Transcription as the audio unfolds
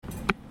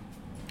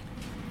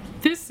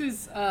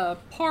is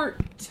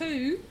part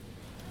 2,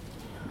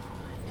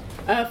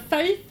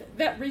 faith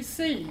that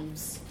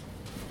receives.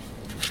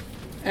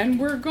 And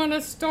we're going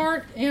to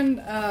start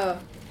in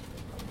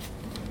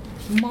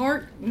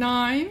Mark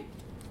 9.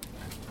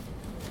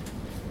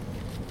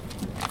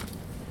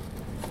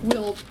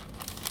 We'll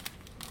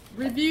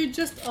review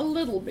just a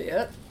little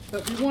bit,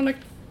 but we want to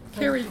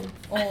carry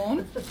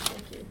on.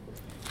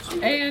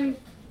 And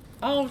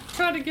I'll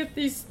try to get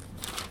the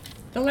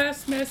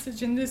last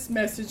message and this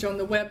message on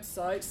the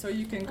website so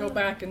you can go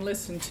back and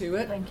listen to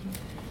it. Thank you.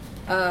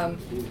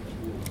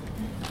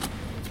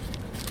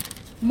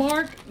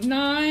 Mark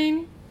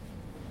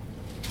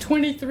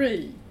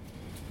 9:23.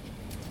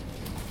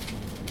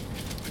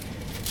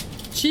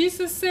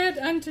 Jesus said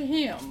unto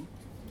him,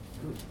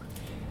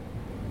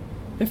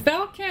 if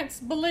thou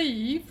canst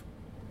believe,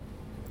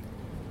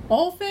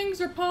 all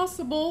things are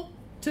possible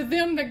to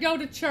them that go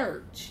to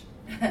church.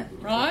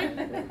 Right?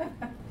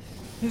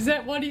 Is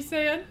that what he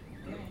said?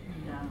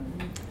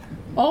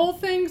 All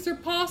things are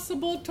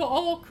possible to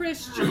all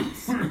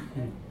Christians.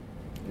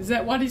 Is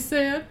that what he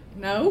said?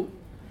 No.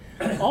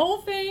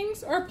 All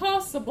things are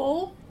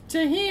possible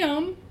to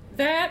him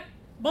that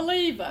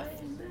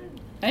believeth.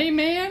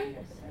 Amen?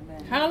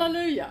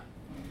 Hallelujah.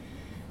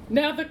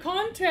 Now the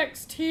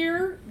context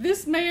here,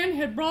 this man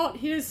had brought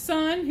his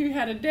son who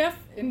had a deaf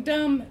and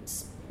dumb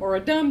or a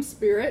dumb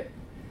spirit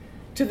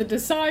to the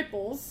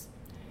disciples,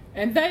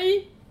 and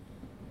they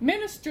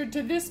ministered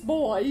to this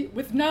boy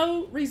with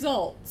no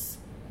results.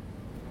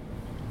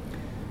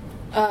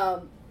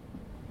 And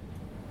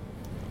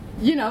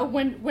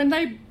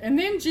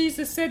then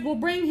Jesus said, well,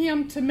 bring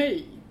him to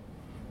me.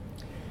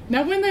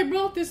 Now when they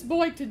brought this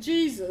boy to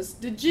Jesus,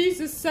 did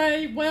Jesus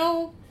say,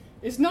 well,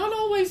 it's not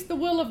always the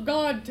will of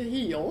God to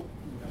heal,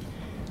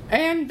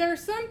 and there are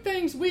some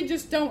things we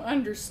just don't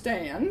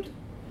understand.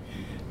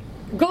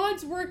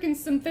 God's working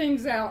some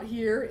things out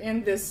here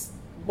in this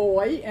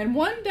boy, and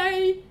one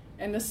day,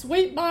 in the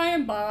sweet by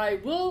and by,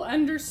 we'll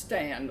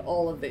understand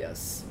all of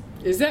this.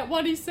 Is that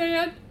what he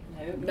said?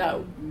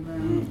 No.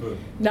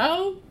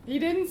 No, he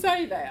didn't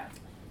say that.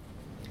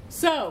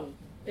 So,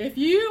 if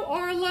you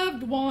or a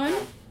loved one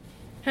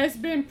has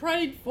been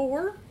prayed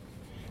for,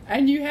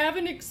 and you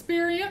haven't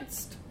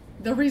experienced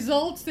the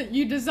results that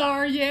you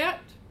desire yet,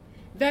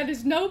 that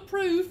is no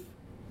proof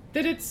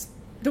that it's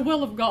the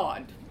will of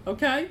God,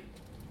 okay?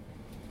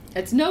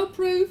 It's no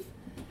proof.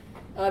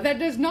 That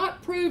does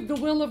not prove the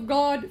will of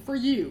God for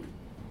you.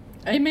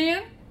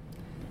 Amen?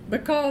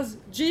 Because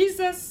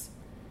Jesus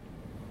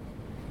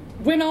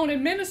went on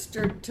and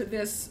ministered to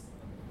this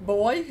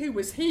boy who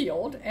was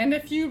healed. And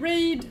if you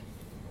read,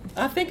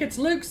 I think it's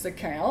Luke's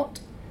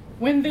account,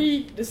 when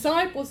the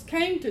disciples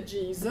came to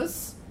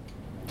Jesus,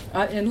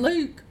 in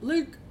Luke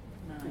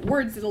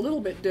words it a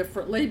little bit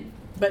differently,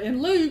 but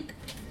in Luke,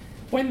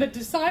 when the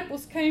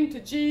disciples came to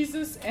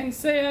Jesus and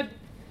said,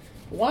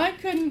 why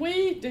couldn't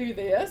we do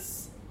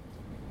this?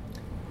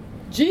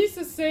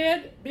 Jesus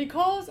said,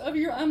 because of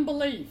your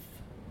unbelief.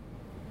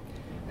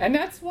 And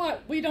that's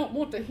what we don't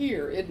want to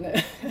hear, isn't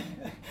it?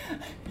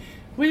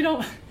 We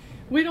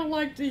don't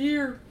like to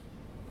hear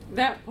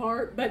that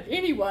part. But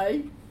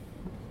anyway,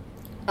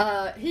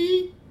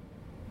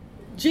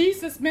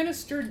 Jesus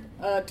ministered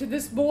to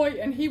this boy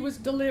and he was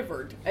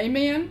delivered.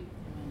 Amen?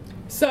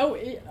 So,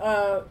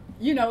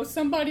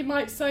 somebody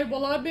might say,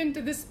 well, I've been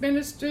to this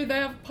ministry, they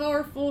have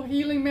powerful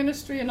healing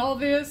ministry and all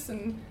this,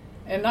 and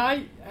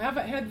I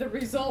haven't had the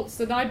results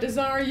that I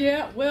desire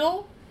yet.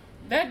 Well,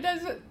 that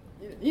doesn't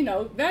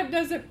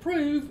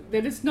prove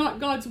that it's not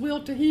God's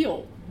will to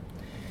heal.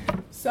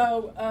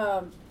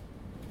 So,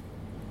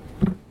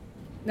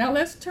 now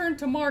let's turn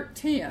to Mark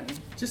 10,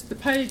 just the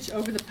page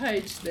over the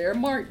page there.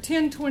 Mark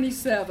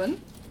 10:27.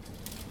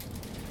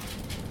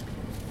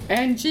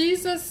 And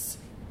Jesus,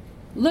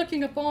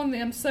 looking upon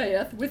them,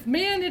 saith, with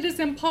men it is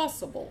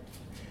impossible,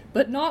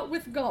 but not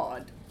with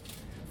God.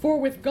 For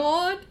with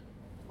God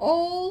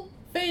all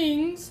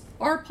things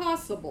are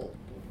possible.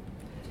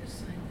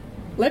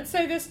 Let's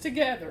say this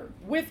together.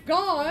 With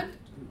God,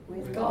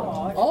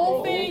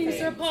 all things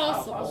are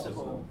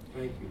possible.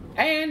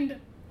 And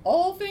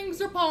all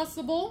things are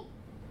possible.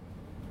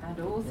 And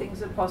all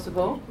things are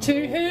possible.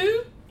 To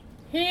who?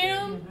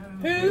 Him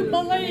who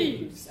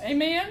believes.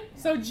 Amen?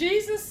 So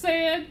Jesus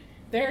said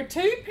there are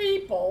two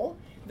people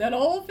that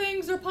all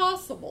things are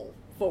possible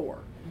for.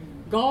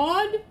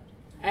 God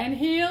and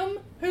him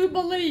who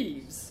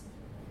believes.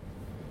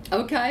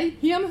 Okay?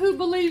 Him who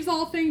believes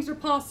all things are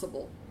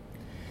possible.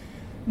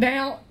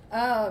 Now,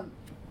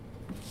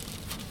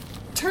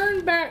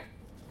 turn back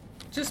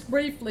just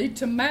briefly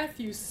to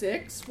Matthew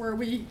 6, where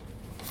we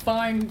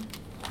find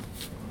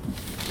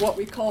what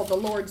we call the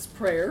Lord's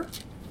Prayer.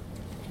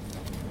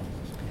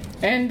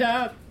 And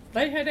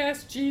they had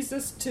asked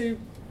Jesus to,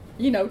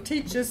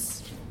 teach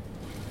us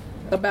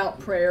about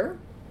prayer.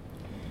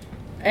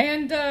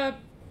 And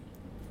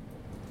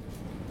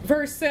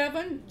verse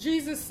 7,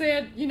 Jesus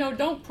said,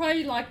 don't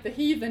pray like the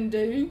heathen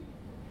do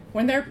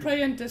when they're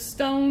praying to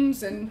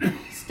stones and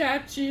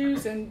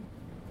statues and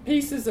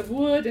pieces of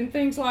wood and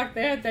things like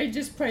that. They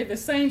just pray the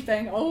same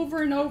thing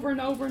over and over and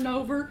over and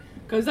over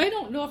because they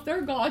don't know if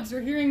their gods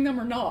are hearing them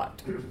or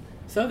not.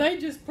 So they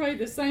just pray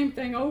the same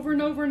thing over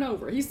and over and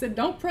over. He said,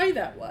 don't pray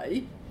that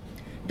way.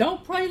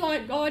 Don't pray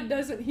like God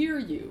doesn't hear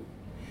you.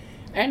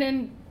 And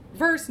in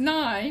verse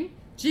 9,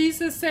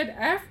 Jesus said,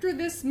 after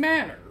this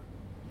manner,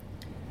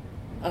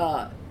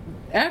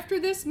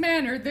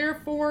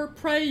 therefore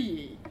pray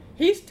ye.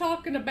 He's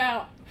talking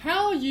about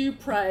how you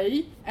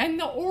pray and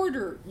the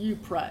order you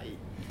pray.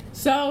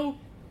 So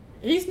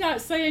he's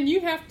not saying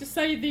you have to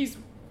say these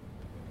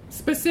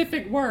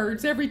specific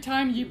words every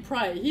time you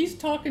pray. He's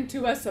talking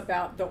to us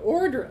about the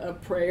order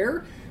of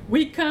prayer.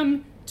 We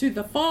come to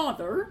the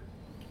Father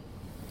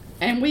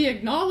and we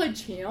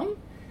acknowledge Him.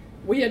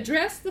 We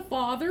address the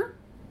Father.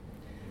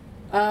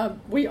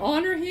 We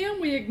honor Him.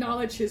 We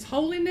acknowledge His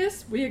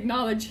holiness. We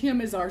acknowledge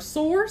Him as our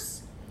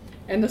source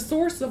and the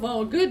source of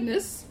all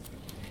goodness.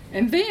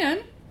 And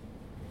then,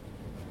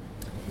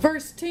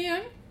 verse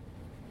 10,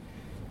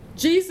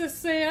 Jesus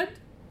said,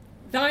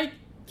 thy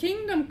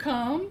kingdom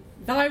come,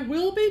 thy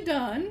will be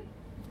done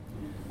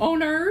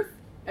on earth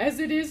as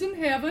it is in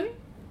heaven.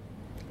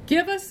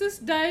 Give us this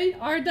day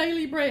our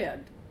daily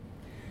bread.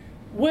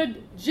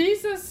 Would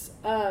Jesus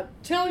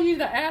tell you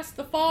to ask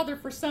the Father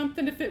for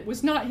something if it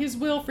was not His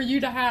will for you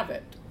to have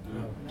it?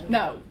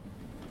 No.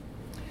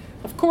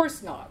 Of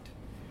course not.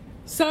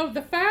 So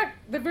the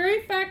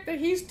very fact that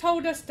He's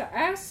told us to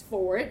ask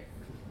for it,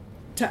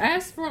 to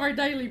ask for our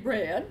daily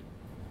bread,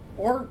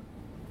 or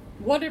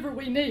whatever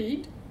we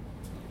need,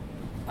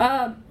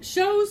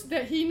 shows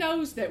that He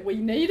knows that we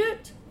need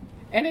it,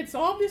 and it's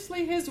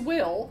obviously His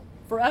will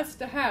for us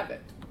to have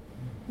it.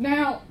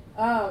 Now,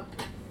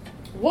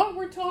 what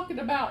we're talking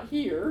about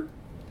here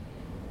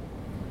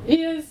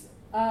is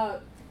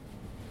the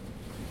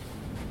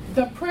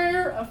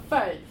prayer of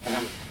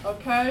faith,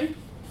 okay?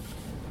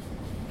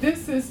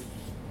 This is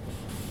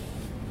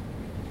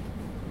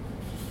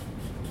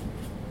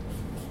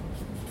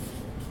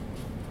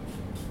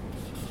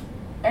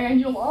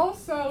and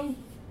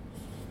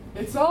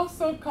it's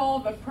also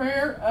called the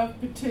prayer of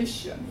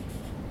petition.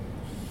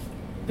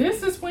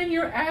 This is when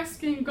you're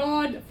asking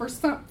God for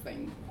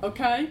something,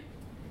 okay?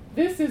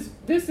 This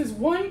is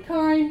one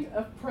kind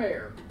of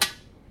prayer.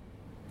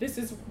 This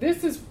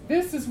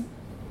is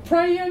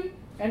praying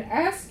and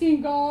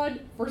asking God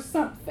for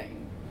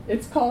something.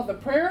 It's called the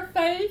prayer of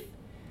faith,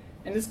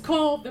 and it's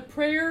called the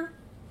prayer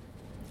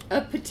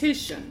of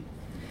petition.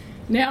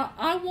 Now,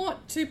 I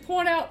want to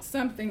point out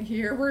something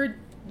here where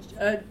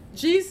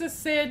Jesus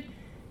said,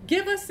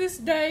 give us this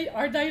day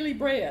our daily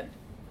bread.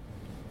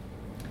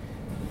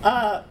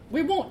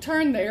 We won't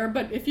turn there,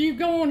 but if you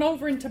go on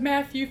over into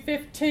Matthew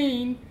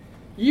 15,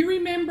 you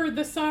remember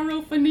the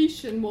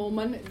Syrophoenician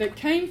woman that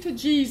came to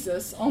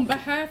Jesus on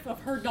behalf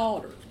of her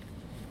daughter.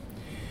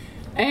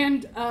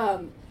 And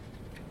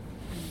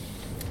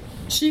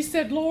she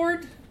said,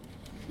 Lord,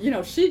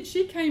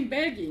 she came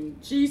begging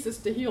Jesus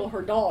to heal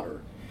her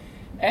daughter.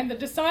 And the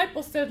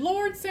disciples said,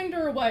 Lord, send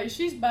her away.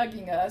 She's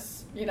bugging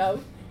us,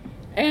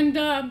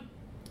 And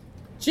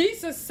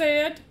Jesus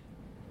said,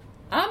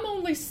 I'm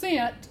only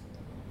sent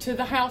to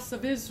the house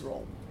of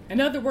Israel. In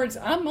other words,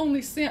 I'm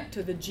only sent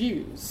to the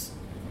Jews.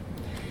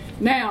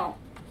 Now,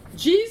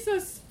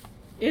 Jesus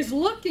is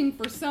looking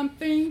for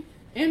something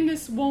in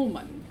this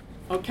woman,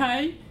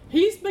 okay?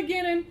 He's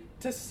beginning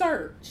to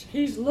search.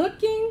 He's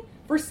looking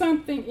for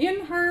something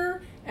in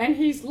her, and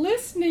he's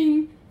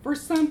listening for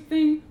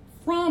something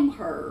from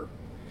her.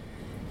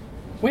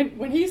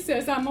 When he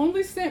says, I'm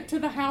only sent to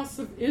the house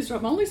of Israel,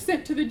 I'm only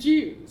sent to the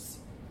Jews,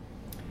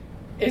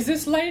 is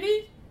this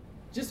lady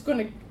just going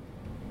to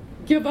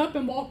give up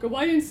and walk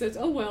away and says,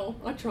 oh, well,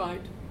 I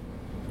tried?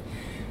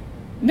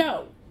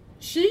 No.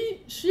 She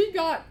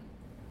dug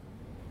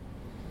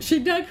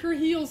her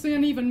heels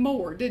in even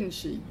more, didn't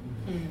she?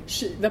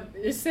 Mm-hmm.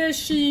 It says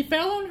she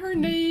fell on her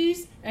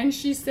knees and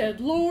she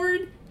said,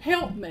 Lord,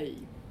 help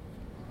me.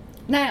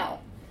 Now,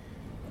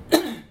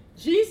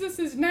 Jesus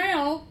is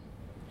now,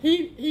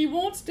 he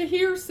wants to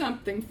hear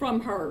something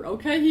from her,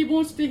 okay? He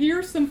wants to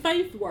hear some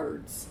faith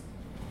words.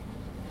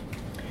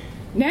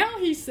 Now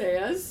he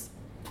says,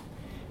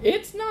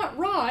 it's not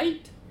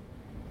right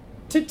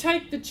to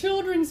take the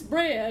children's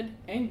bread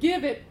and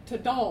give it to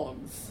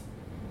dogs.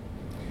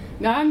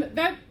 Now,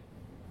 that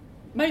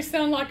may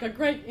sound like a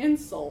great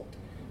insult,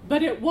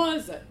 but it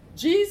wasn't.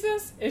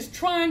 Jesus is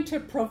trying to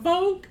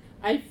provoke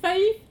a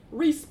faith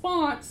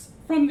response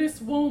from this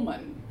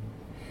woman.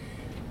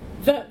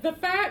 The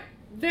fact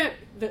that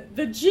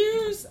the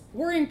Jews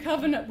were in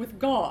covenant with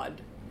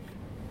God,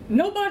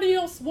 nobody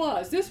else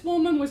was. This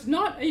woman was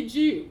not a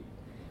Jew.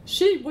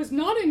 She was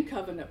not in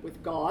covenant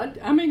with God.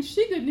 I mean,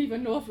 she didn't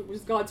even know if it was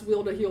God's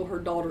will to heal her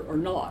daughter or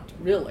not,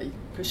 really,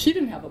 because she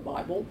didn't have a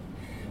Bible.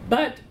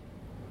 But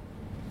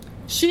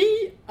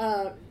she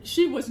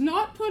was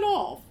not put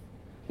off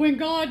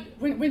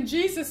when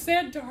Jesus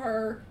said to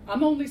her,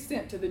 I'm only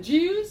sent to the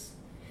Jews,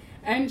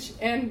 and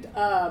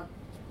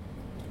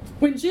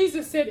when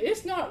Jesus said,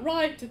 it's not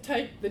right to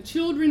take the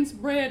children's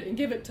bread and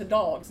give it to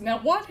dogs. Now,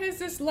 what has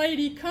this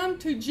lady come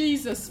to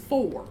Jesus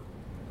for?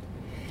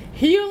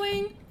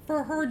 healing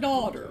for her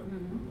daughter.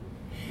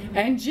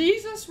 And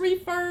Jesus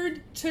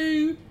referred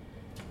to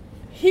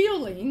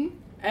healing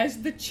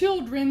as the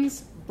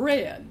children's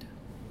bread.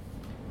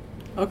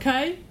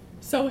 Okay?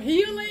 So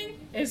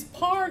healing is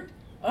part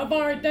of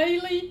our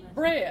daily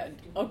bread.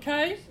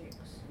 Okay?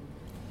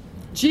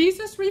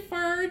 Jesus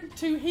referred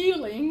to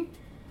healing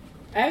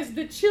as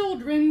the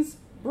children's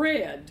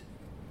bread.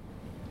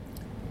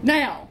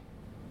 Now,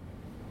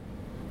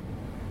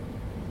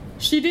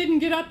 she didn't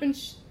get up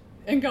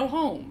and go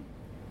home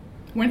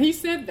when he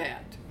said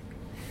that.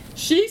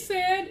 She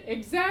said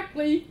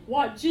exactly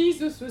what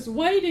Jesus was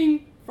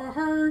waiting for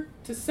her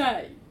to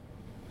say.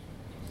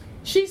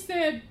 She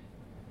said,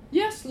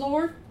 "Yes,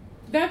 Lord,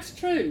 that's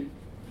true.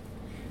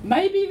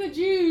 Maybe the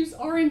Jews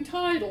are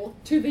entitled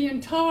to the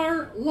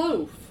entire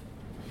loaf,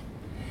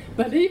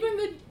 but even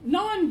the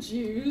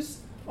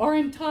non-Jews are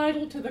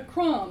entitled to the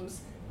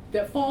crumbs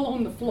that fall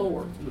on the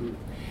floor."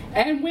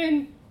 And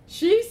when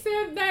she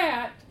said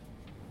that,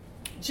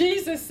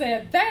 Jesus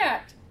said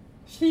that,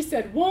 he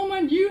said,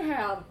 "Woman, you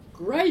have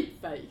great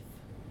faith."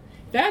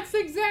 That's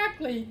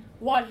exactly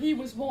what he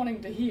was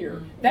wanting to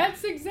hear.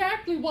 That's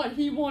exactly what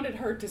he wanted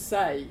her to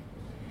say.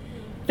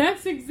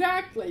 That's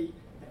exactly.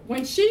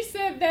 When she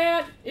said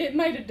that, it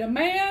made a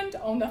demand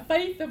on the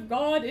faith of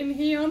God in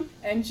him,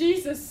 and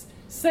Jesus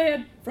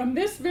said, "From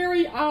this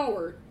very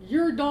hour,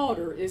 your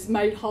daughter is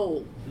made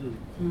whole."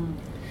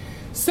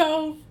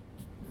 So,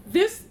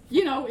 this,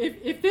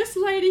 if this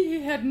lady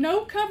who had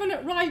no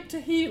covenant right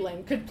to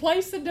healing could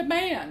place a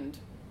demand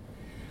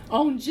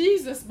on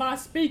Jesus by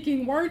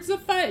speaking words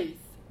of faith,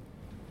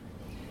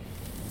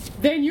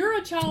 then you're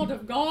a child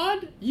of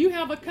God. You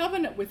have a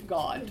covenant with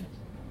God.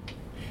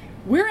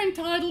 We're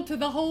entitled to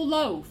the whole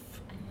loaf.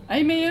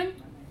 Amen?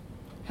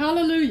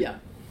 Hallelujah.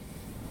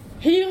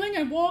 Healing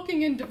and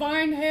walking in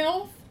divine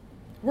health,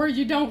 where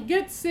you don't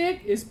get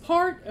sick, is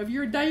part of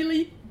your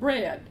daily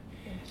bread.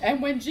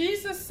 And when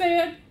Jesus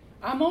said,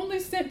 "I'm only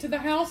sent to the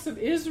house of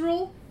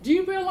Israel," do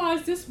you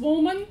realize this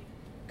woman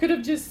could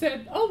have just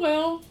said, "Oh,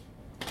 well,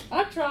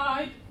 I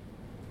tried,"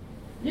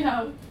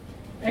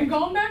 and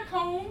gone back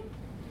home.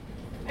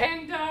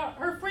 And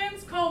her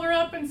friends call her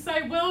up and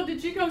say, "Well,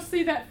 did you go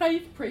see that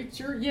faith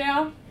preacher?"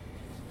 "Yeah."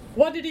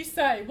 "What did he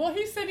say?" "Well,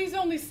 he said he's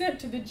only sent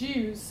to the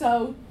Jews,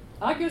 so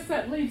I guess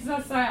that leaves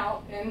us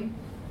out." And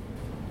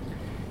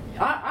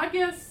I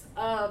guess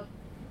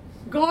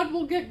God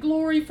will get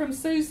glory from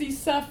Susie's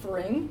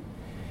suffering,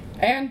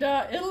 and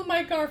it'll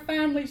make our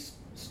family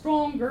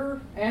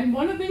stronger. And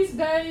one of these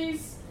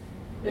days,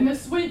 in the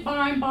sweet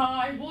by and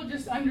by, we'll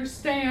just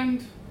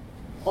understand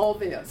all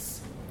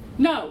this.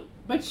 No,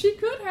 but she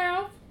could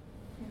have.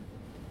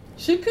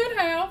 She could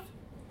have.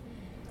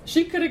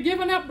 She could have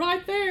given up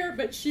right there,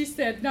 but she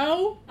said,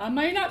 "No, I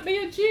may not be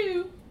a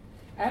Jew,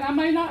 and I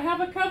may not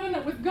have a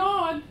covenant with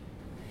God,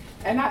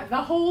 and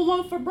the whole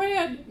loaf of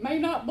bread may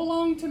not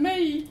belong to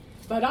me,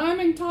 but I'm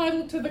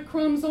entitled to the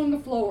crumbs on the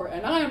floor,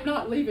 and I am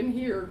not leaving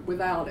here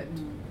without it."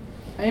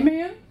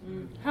 Amen?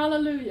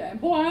 Hallelujah.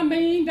 And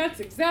boy, that's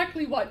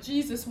exactly what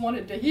Jesus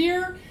wanted to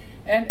hear.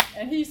 And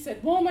he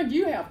said, "Woman,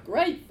 you have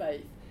great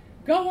faith.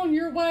 Go on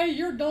your way.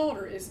 Your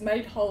daughter is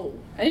made whole."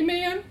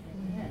 Amen?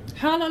 Amen.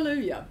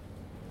 Hallelujah.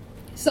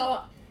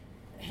 So,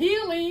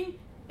 healing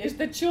is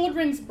the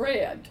children's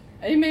bread.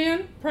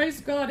 Amen? Praise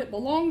God, it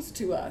belongs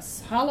to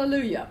us.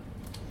 Hallelujah.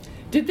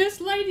 Did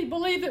this lady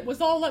believe it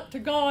was all up to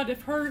God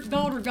if her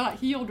daughter got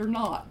healed or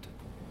not?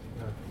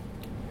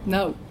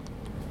 No.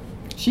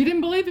 She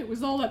didn't believe it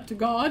was all up to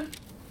God.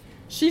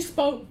 She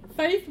spoke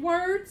faith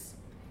words,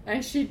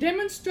 and she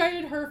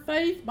demonstrated her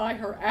faith by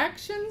her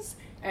actions,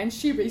 and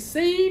she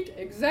received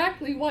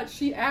exactly what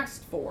she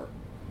asked for.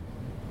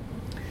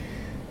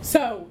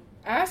 So,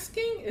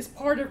 asking is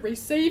part of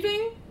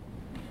receiving,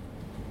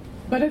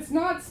 but it's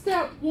not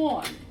step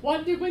one.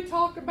 What did we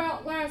talk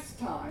about last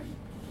time?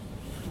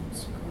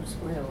 God's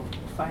will.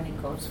 Finding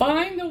God's will.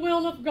 Find the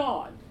will of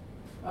God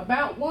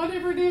about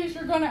whatever it is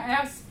you're going to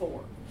ask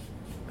for.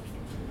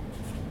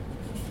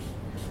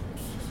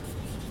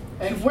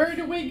 And where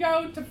do we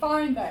go to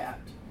find that?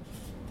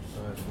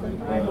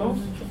 Bible.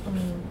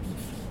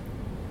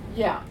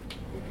 Yeah.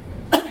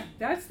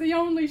 That's the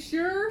only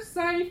sure,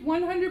 safe,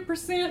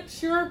 100%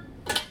 sure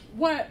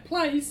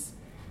place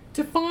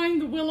to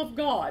find the will of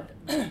God.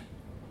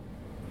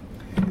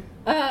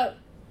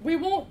 We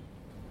won't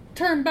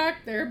turn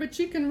back there, but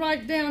you can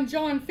write down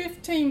John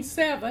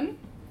 15:7.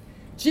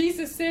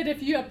 Jesus said,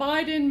 "If you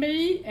abide in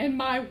me and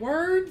my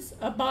words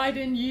abide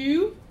in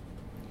you,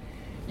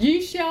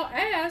 ye shall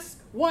ask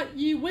what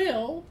ye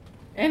will,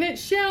 and it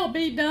shall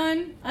be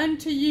done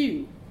unto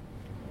you."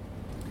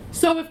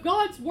 So if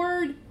God's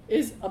word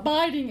is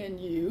abiding in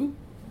you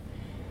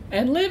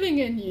and living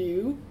in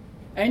you,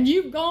 and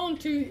you've gone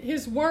to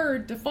his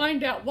word to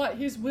find out what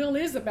his will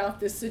is about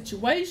this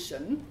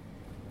situation,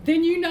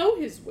 then you know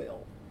his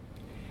will.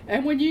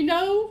 And when you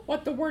know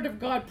what the word of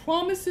God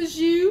promises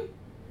you,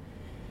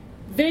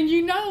 then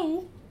you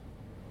know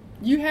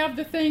you have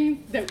the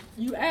thing that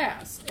you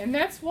ask. And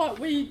that's what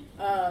 1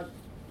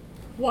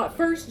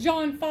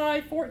 John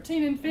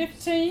 5:14 and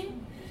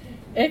 15.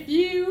 If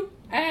you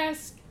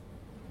ask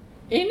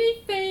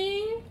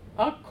anything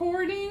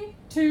according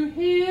to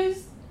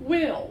his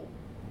will.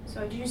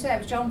 So did you say it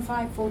was John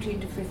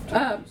 5:14 to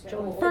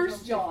 15?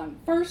 First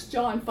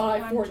John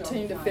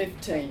 5:14 to 5.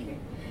 15.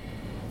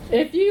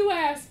 If you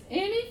ask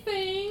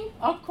anything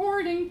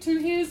according to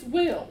his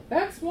will,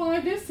 that's why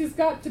this has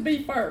got to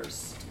be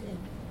first.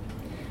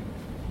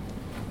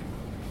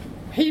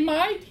 He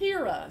might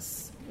hear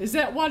us. Is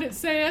that what it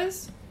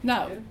says?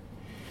 No.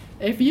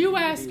 If you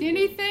ask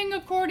anything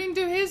according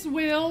to his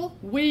will,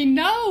 we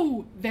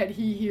know that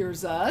he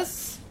hears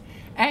us,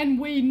 and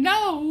we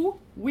know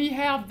we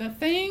have the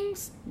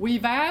things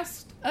we've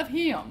asked of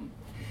him.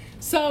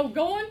 So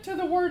going to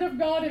the Word of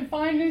God and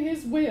finding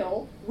his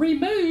will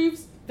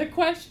removes the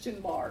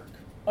question mark.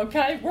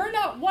 Okay? We're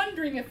not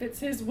wondering if it's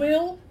his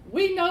will.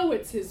 We know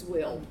it's his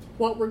will,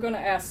 what we're going to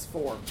ask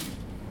for.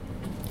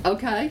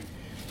 Okay?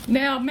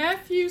 Now,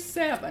 Matthew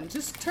 7.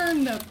 Just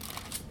turn the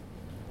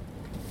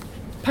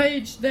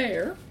page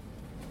there.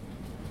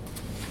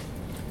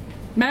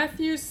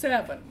 Matthew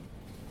 7,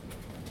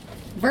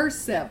 verse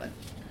 7.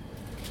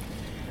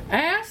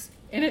 Ask,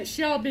 and it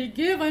shall be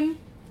given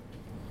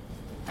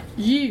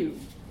you.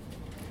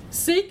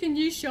 Seek, and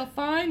ye shall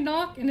find.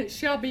 Knock, and it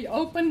shall be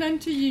opened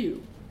unto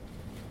you.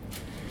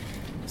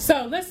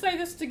 So, let's say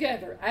this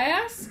together.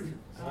 Ask,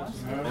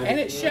 and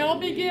it shall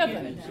be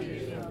given.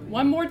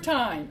 One more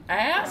time.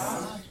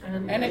 Ask,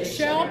 and it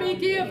shall be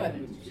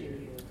given.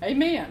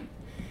 Amen.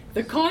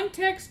 The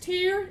context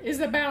here is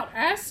about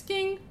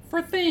asking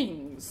for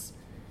things.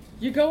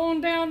 You go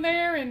on down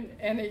there,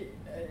 and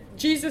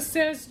Jesus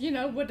says, you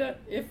know,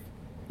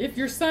 if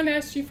your son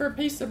asks you for a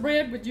piece of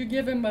bread, would you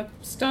give him a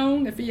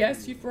stone? If he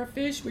asks you for a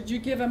fish, would you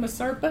give him a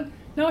serpent?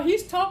 No,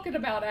 he's talking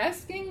about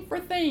asking for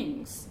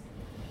things.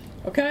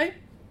 Okay?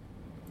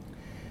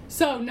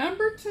 So,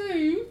 number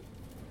 2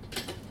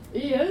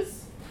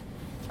 is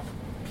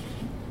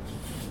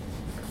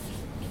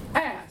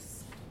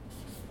ask.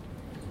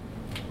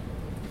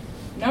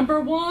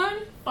 Number 1,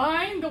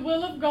 find the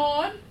will of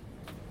God.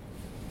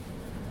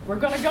 We're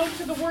going to go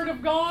to the Word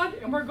of God,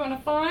 and we're going to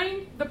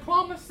find the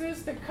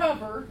promises that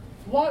cover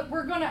what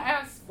we're going to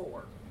ask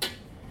for.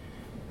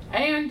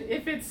 And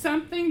if it's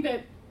something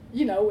that,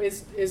 you know,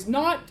 is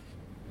not,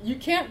 you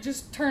can't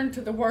just turn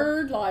to the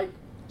Word like,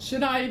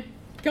 should I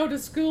go to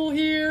school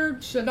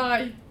here? Should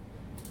I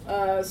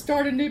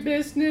start a new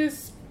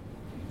business?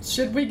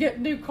 Should we get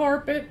new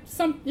carpet?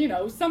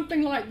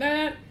 Something like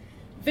that.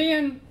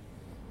 Then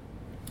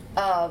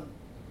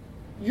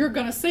you're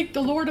going to seek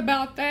the Lord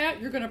about that.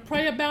 You're going to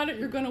pray about it.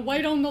 You're going to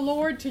wait on the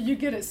Lord till you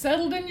get it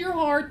settled in your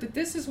heart that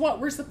this is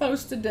what we're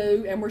supposed to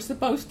do, and we're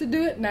supposed to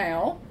do it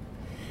now.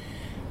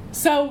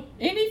 So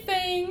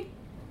anything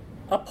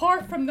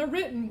apart from the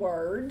written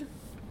word,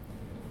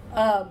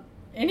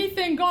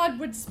 anything God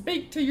would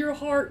speak to your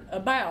heart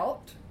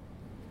about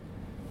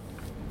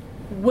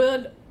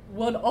would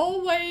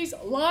always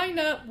line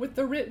up with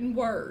the written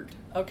word,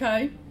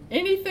 okay?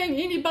 Anything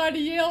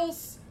anybody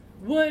else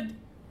would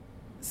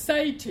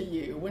say to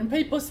you, when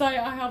people say,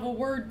 I have a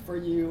word for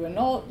you, and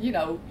all, you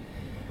know,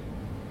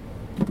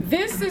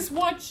 this is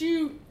what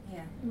you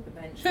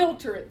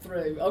filter it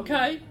through,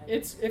 okay?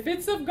 If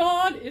it's of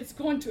God, it's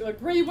going to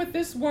agree with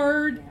this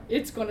word.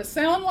 It's going to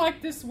sound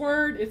like this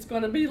word. It's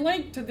going to be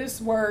linked to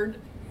this word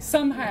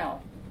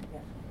somehow.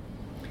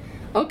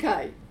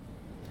 Okay.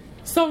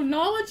 So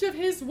knowledge of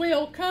his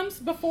will comes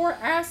before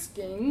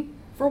asking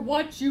for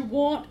what you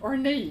want or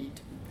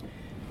need.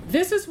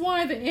 This is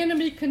why the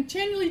enemy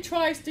continually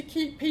tries to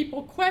keep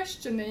people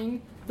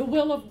questioning the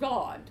will of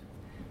God,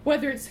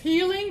 whether it's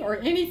healing or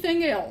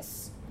anything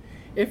else.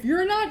 If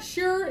you're not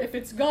sure if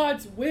it's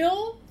God's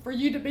will for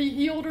you to be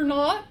healed or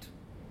not,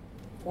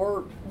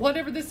 or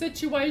whatever the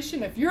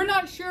situation, if you're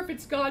not sure if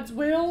it's God's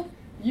will,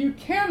 you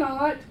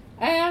cannot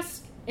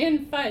ask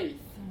in faith.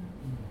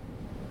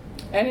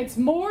 And it's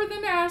more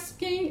than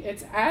asking,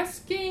 it's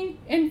asking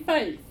in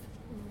faith.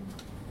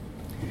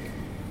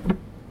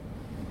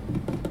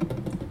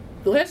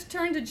 Let's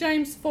turn to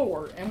James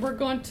 4, and we're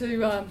going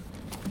to,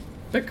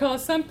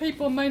 because some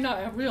people may not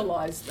have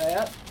realized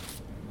that,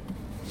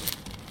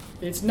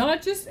 it's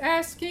not just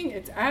asking,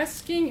 it's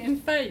asking in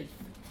faith.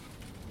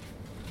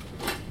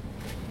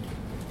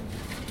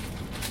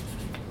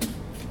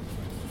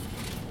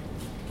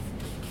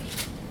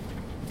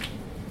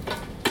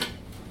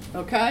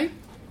 Okay?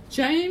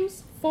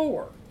 James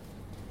 4,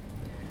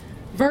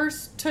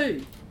 verse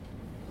 2.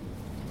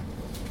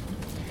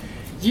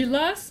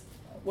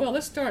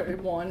 Let's start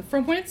at 1.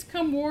 From whence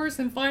come wars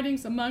and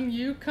fightings among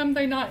you? Come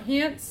they not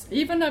hence,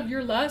 even of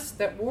your lust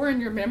that war in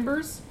your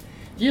members?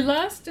 You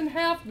lust and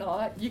have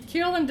not, you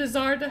kill and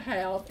desire to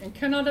have, and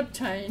cannot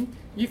obtain.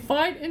 You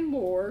fight and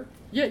war,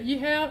 yet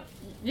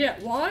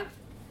what?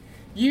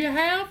 You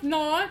have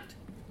not.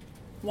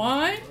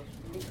 Why?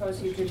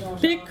 Because you did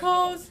not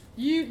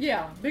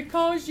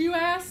because you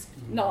ask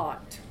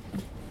not.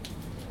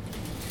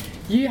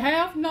 You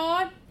have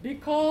not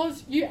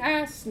because you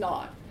ask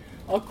not.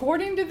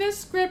 According to this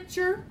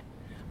scripture,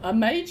 a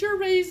major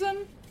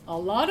reason a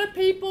lot of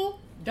people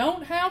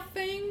don't have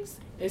things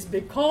is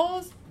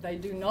because they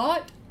do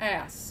not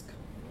ask.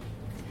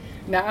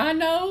 Now, I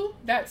know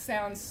that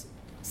sounds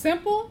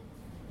simple,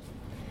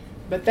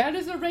 but that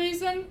is a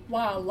reason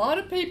why a lot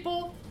of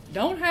people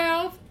don't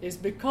have, is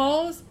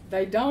because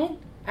they don't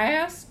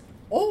ask,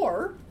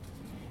 or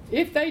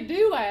if they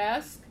do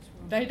ask,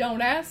 they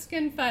don't ask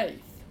in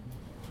faith.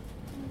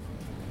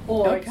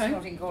 Or Okay. it's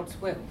not in God's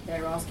will.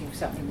 They're asking for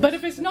something. But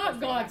if it's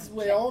not God's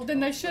will, then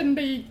they shouldn't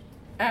be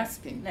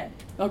asking. No.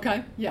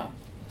 Okay? Yeah.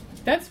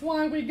 That's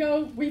why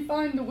we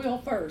find the will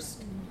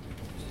first.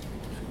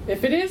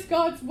 If it is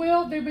God's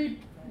will, then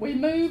we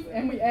move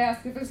and we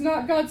ask. If it's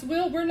not God's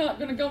will, we're not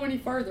going to go any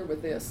further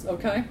with this,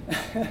 okay?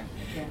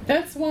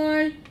 That's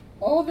why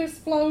all this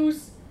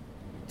flows,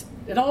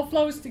 it all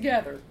flows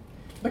together.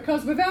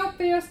 Because without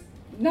this,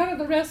 none of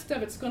the rest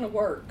of it's going to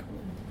work.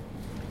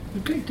 The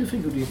great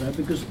difficulty there,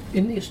 because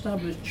in the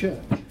established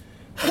church,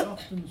 they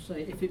often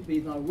say, if it be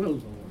thy will,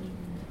 Lord.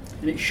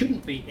 And it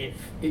shouldn't be if,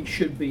 it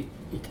should be,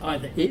 it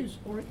either is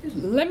or it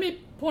isn't. Let me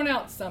point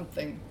out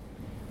something.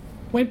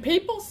 When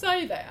people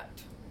say that,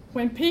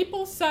 when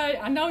people say,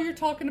 I know you're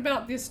talking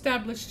about the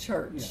established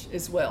church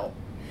as well.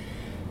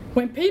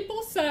 When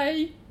people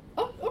say,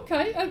 oh,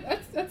 okay,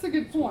 that's a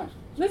good point.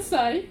 Let's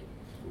say,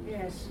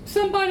 Yes.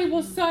 somebody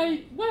will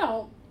say,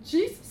 well,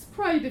 Jesus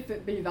prayed if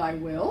it be thy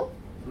will.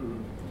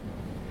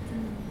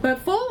 But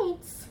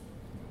folks,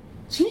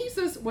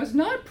 Jesus was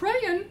not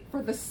praying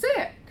for the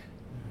sick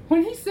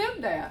when he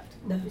said that.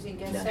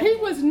 He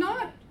was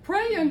not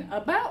praying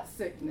about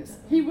sickness.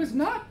 He was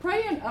not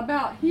praying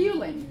about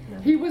healing.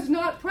 He was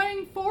not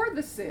praying for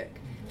the sick.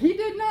 He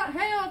did not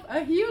have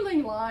a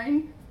healing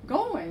line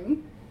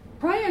going,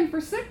 praying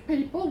for sick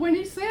people when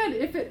he said,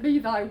 if it be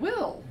thy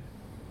will.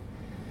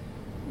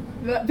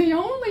 The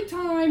only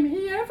time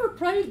he ever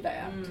prayed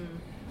that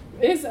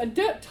is a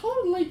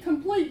totally,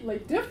 completely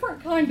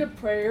different kind of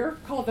prayer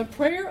called the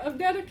prayer of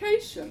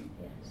dedication.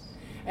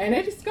 And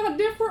it's got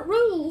different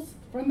rules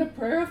from the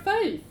prayer of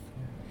faith.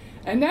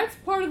 And that's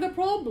part of the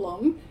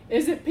problem,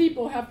 is that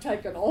people have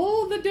taken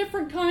all the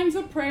different kinds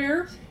of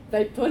prayer,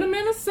 they put them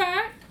in a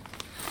sack,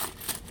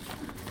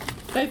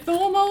 they throw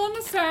them all in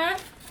the sack,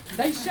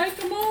 they shake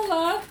them all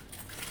up,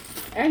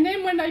 and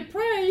then when they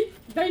pray,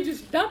 they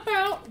just dump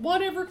out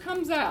whatever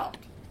comes out.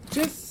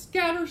 Just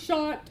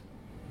scattershot,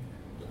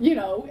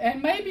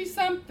 and maybe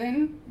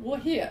something will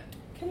hit.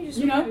 Can you just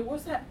You remind know? me,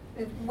 was that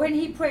when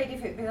he prayed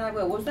if it be thy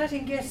will, was that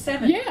in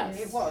Gethsemane? Yes.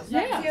 It was.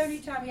 Yes. That's the only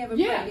time he ever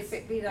Yes. prayed if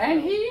it be thy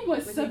And will. he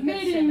was in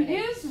submitting Gethsemane.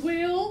 his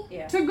will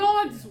Yeah. to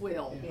God's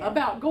will Yeah.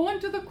 about going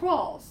to the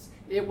cross.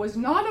 It was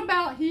not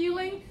about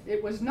healing.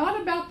 It was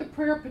not about the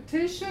prayer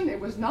petition. It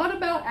was not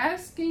about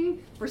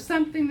asking for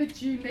something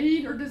that you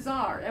need or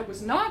desire. It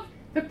was not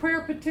the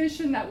prayer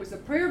petition. That was a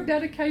prayer of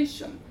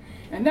dedication.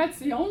 And that's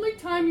the only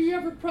time you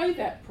ever pray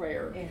that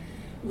prayer. Yeah.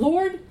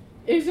 Lord,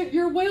 is it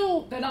your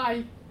will that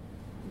I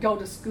go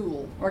to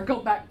school or go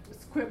back,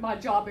 quit my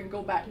job and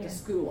go back to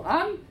school?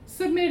 I'm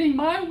submitting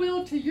my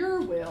will to your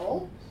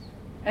will,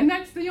 and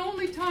that's the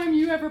only time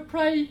you ever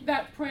pray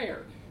that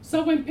prayer.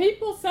 So when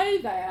people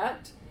say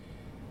that,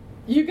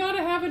 you got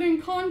to have it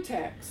in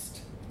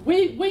context.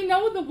 We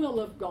know the will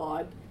of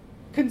God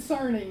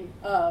concerning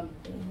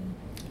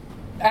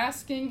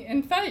asking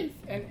in faith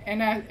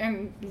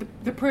and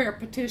the prayer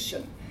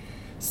petition.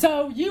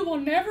 So you will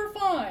never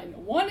find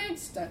one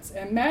instance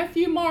in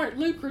Matthew, Mark,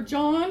 Luke, or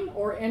John,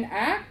 or in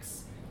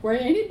Acts, where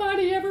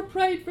anybody ever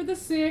prayed for the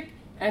sick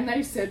and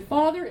they said,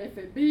 Father, if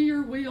it be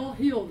your will,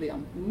 heal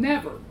them.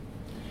 Never.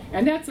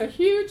 And that's a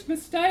huge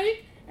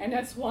mistake, and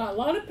that's why a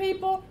lot of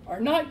people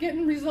are not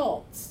getting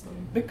results,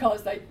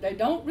 because they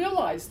don't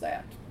realize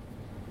that.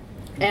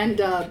 And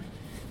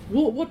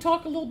we'll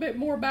talk a little bit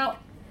more about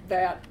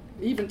that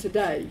even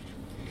today.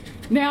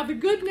 Now, the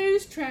Good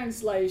News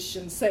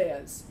Translation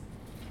says,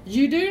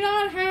 you do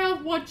not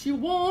have what you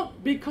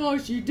want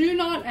because you do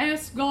not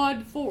ask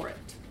God for it.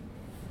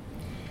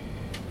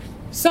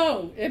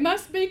 So, it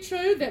must be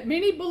true that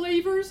many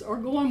believers are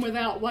going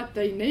without what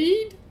they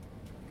need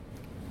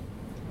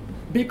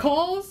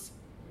because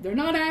they're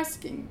not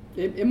asking.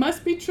 It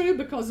must be true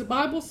because the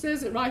Bible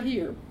says it right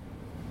here.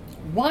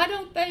 Why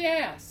don't they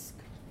ask?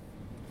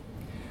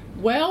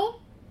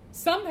 Well,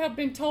 some have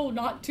been told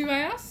not to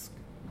ask.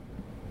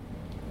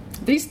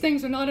 These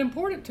things are not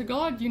important to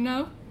God, you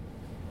know.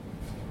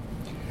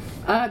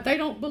 They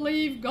don't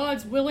believe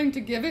God's willing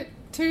to give it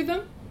to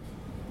them.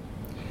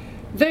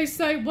 They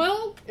say,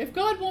 well, if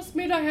God wants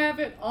me to have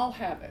it, I'll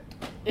have it.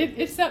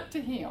 It's up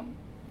to Him,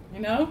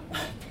 you know.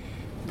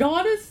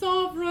 God is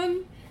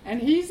sovereign,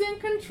 and He's in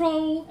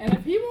control, and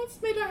if He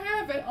wants me to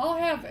have it, I'll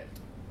have it.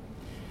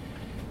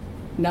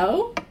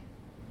 No.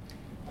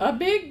 A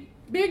big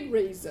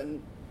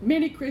reason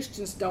many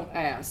Christians don't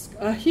ask,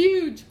 a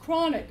huge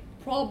chronic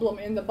problem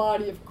in the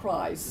body of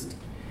Christ.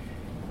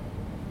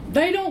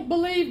 They don't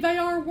believe they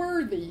are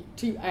worthy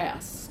to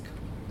ask.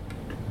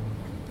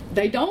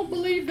 They don't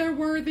believe they're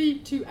worthy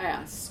to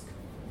ask.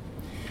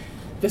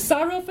 The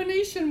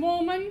Syrophoenician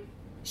woman,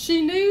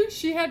 she knew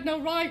she had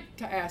no right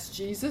to ask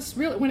Jesus,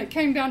 really, when it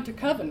came down to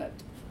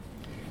covenant.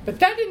 But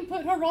that didn't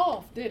put her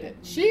off, did it?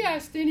 She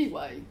asked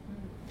anyway.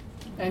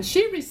 And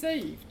she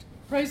received.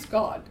 Praise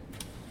God.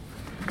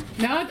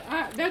 Now,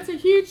 that's a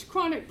huge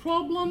chronic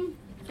problem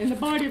in the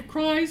body of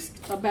Christ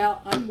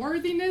about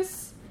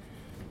unworthiness.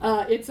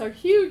 It's a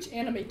huge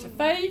enemy to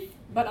faith,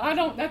 but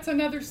that's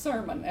another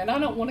sermon, and I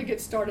don't want to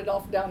get started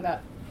off down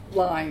that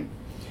line.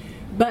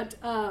 But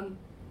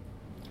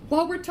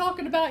what we're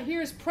talking about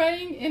here is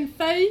praying in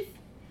faith.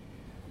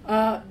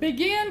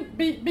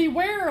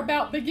 Beware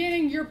about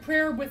beginning your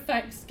prayer with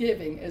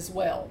thanksgiving as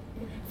well.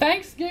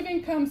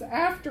 Thanksgiving comes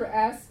after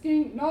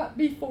asking, not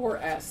before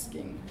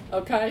asking.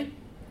 Okay?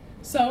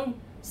 So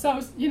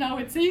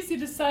it's easy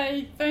to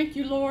say, thank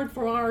you, Lord,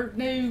 for our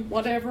new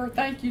whatever.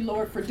 Thank you,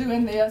 Lord, for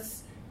doing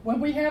this, when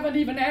we haven't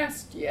even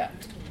asked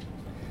yet.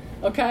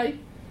 Okay?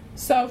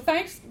 So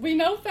we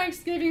know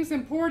Thanksgiving is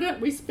important.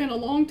 We spent a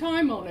long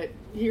time on it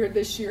here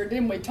this year,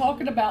 didn't we?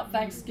 Talking about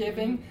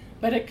Thanksgiving,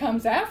 but it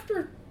comes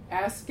after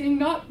asking,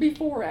 not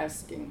before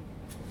asking.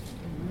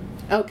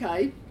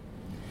 Okay.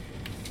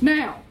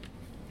 Now,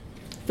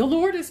 the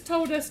Lord has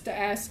told us to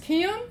ask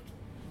Him,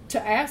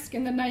 to ask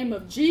in the name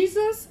of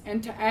Jesus,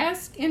 and to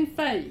ask in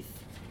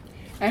faith.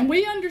 And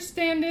we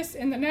understand this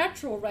in the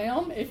natural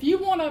realm. If you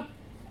want to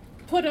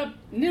put a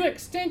new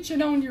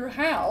extension on your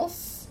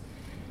house,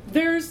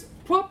 there's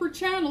proper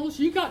channels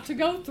you got to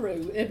go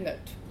through, isn't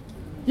it?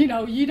 You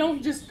know, you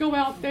don't just go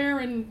out there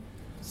and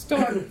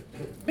start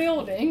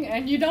building,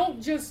 and you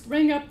don't just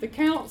ring up the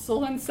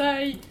council and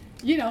say,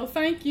 you know,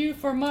 thank you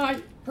for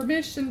my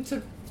permission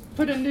to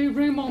put a new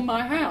room on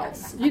my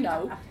house. You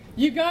know,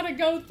 you got to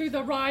go through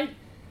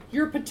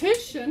your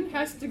petition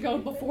has to go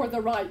before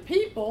the right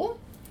people,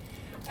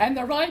 and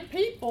the right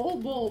people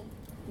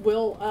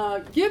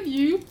will give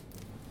you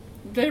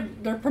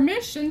their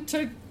permission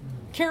to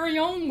carry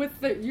on with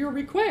your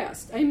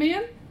request.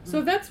 Amen?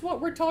 So that's what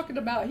we're talking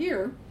about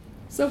here.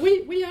 So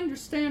we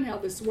understand how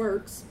this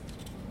works.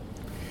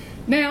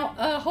 Now,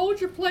 hold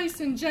your place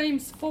in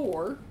James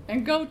 4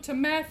 and go to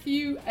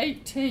Matthew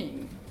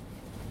 18.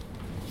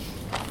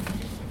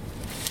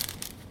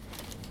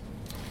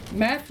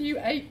 Matthew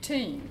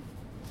 18.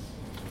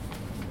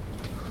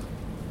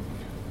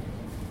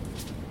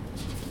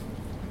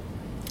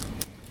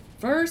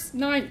 Verse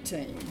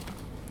 19.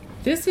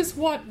 This is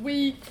what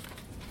we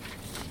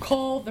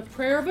call the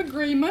prayer of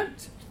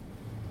agreement.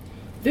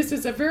 This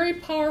is a very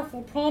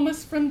powerful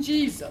promise from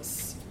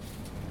Jesus.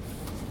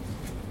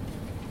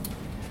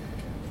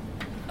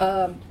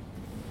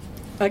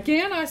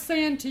 Again, I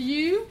say unto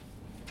you,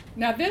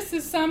 now this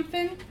is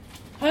something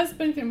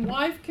husband and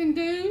wife can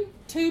do,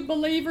 two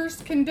believers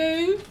can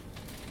do,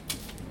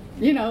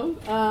 you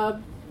know,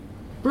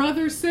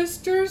 brothers,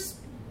 sisters,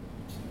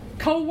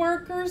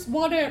 co-workers,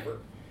 whatever.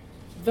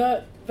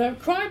 The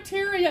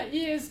criteria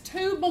is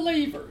two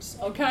believers,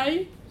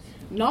 okay?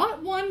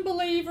 Not one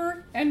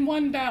believer and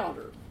one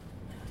doubter.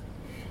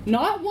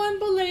 Not one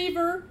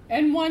believer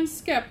and one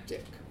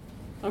skeptic,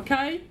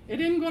 okay?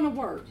 It isn't going to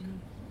work.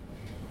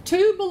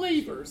 Two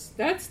believers,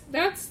 that's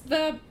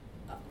the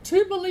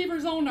two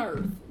believers on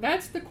earth.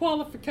 That's the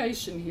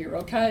qualification here,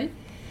 okay?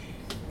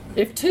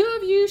 If two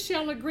of you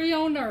shall agree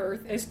on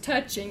earth as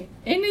touching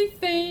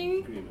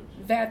anything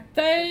that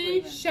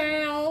they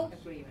shall,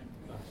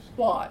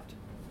 what?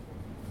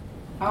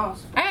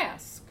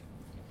 Ask.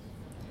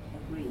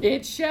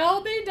 It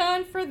shall be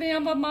done for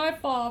them of my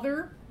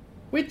Father,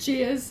 which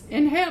is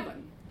in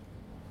heaven.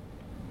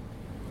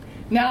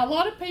 Now, a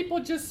lot of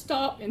people just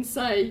stop and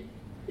say,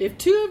 if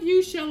two of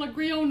you shall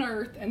agree on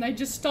earth, and they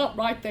just stop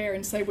right there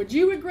and say, would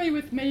you agree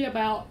with me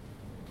about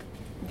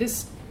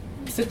this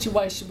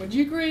situation? Would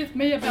you agree with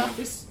me about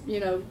this, you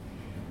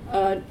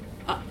know,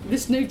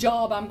 this new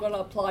job I'm going to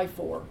apply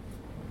for?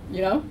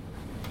 You know?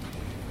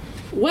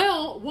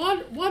 Well,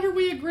 what are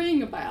we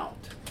agreeing about?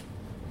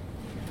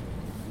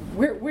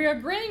 We're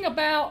agreeing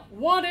about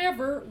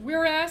whatever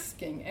we're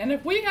asking. And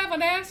if we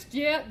haven't asked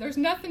yet, there's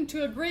nothing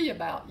to agree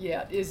about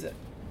yet, is it?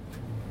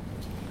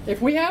 If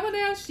we haven't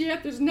asked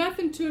yet, there's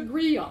nothing to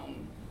agree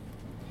on.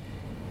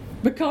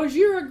 Because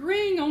you're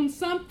agreeing on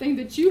something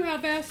that you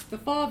have asked the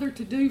Father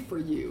to do for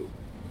you.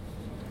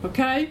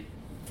 Okay?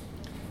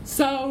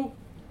 So,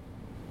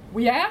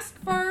 we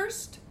ask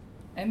first,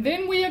 and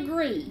then we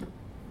agree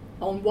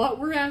on what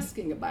we're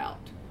asking about.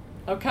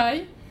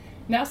 Okay?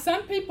 Now,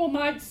 some people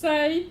might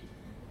say,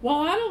 well,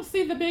 I don't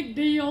see the big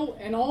deal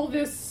in all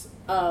this,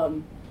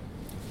 asking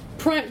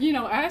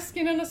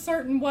in a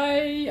certain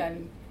way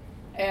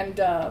and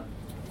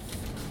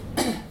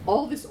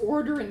all this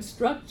order and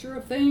structure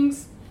of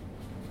things.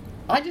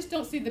 I just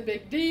don't see the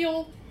big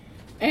deal,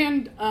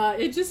 and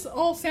it just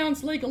all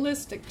sounds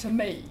legalistic to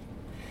me.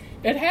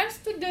 It has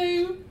to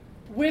do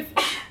with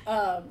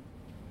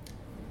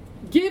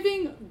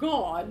giving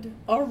God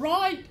a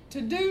right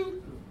to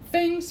do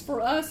things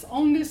for us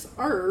on this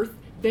earth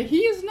that He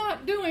is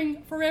not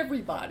doing for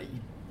everybody.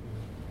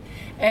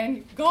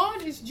 And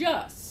God is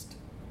just.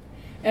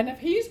 And if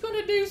He's going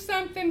to do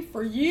something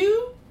for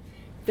you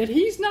that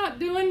He's not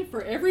doing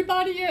for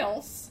everybody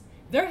else,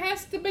 there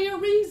has to be a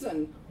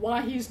reason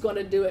why He's going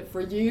to do it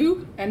for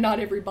you and not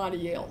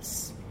everybody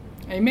else.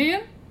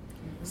 Amen?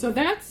 So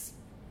that's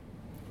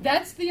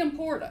the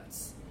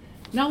importance.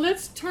 Now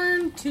let's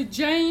turn to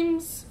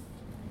James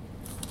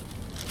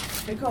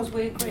Because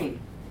we agree.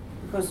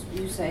 Because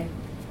you say,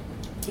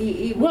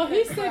 he Well,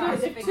 he said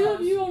said, if two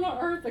of you on the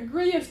earth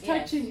agree as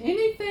touching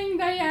anything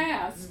they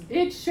ask,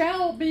 it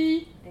shall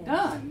be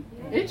done.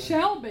 It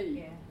shall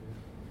be.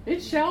 Yeah.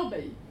 It shall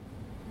be.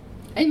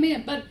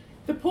 Amen. But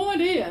the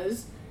point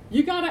is,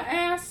 you got to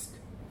ask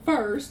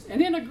first,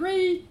 and then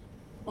agree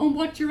on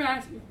what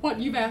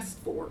you've asked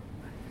for.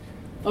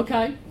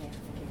 Okay.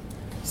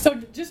 So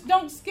just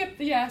don't skip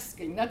the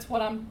asking. That's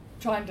what I'm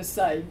trying to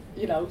say.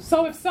 You know.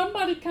 So if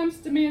somebody comes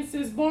to me and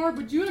says, "Barb,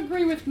 would you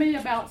agree with me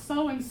about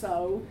so and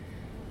so?"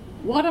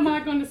 What am I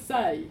going to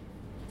say?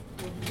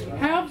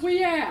 Have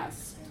we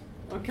asked?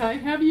 Okay.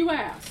 Have you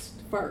asked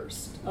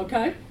first?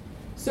 Okay.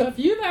 So if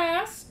you've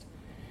asked,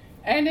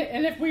 and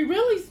if we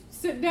really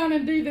sit down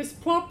and do this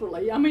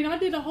properly, I mean, I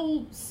did a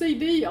whole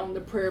CD on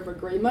the prayer of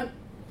agreement.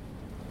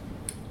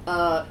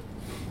 On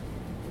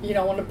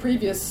a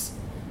previous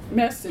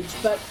message,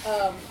 but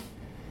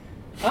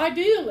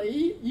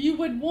ideally you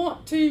would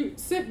want to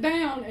sit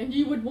down and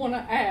you would want to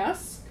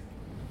ask.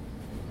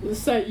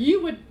 So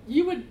you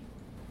would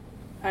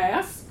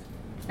ask,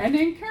 and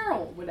then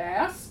Carol would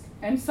ask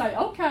and say,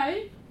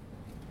 okay,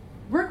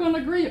 we're going to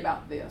agree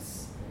about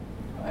this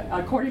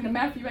according to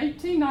Matthew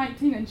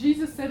 18:19, and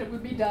Jesus said it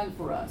would be done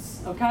for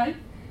us. Okay,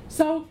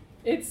 so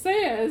it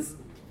says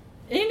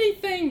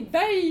anything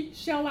they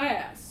shall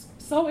ask.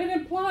 So it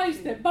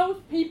implies that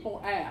both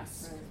people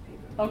ask.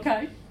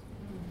 Okay?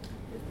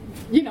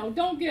 I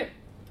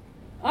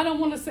don't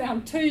want to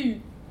sound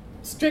too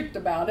strict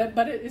about it,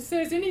 but it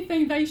says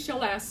anything they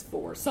shall ask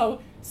for.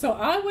 So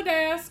I would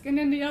ask, and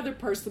then the other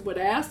person would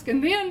ask,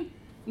 and then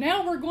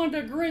now we're going to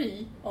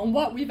agree on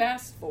what we've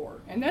asked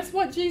for. And that's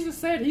what Jesus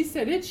said. He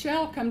said, it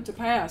shall come to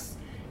pass.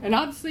 And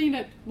I've seen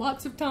it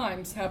lots of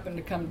times happen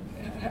to come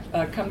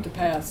to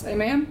pass.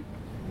 Amen?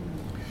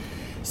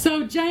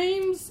 So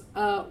James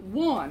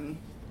 1,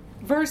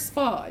 verse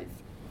 5.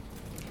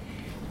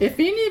 If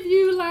any of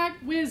you lack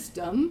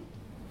wisdom,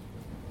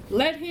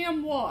 let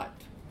him what?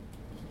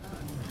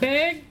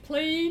 Beg,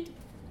 plead,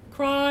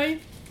 cry.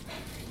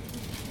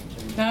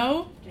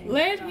 No.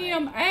 Let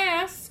him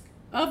ask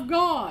of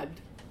God.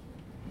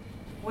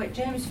 Wait,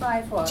 James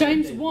 5 what?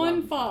 James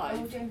 1, 5.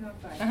 Oh, James 1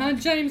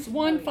 5. James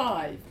 1,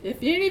 5. If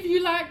any of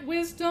you lack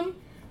wisdom,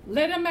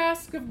 let him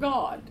ask of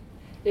God.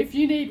 If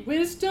you need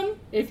wisdom,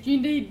 if you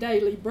need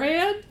daily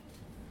bread,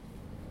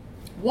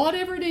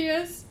 whatever it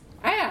is,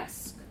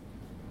 ask.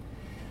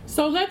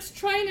 So let's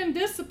train and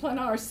discipline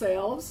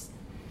ourselves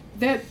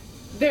that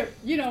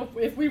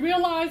if we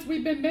realize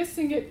we've been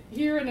missing it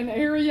here in an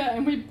area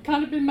and we've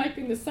kind of been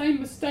making the same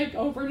mistake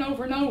over and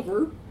over and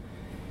over,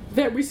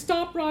 that we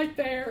stop right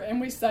there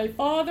and we say,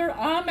 Father,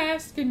 I'm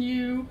asking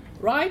you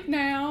right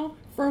now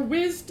for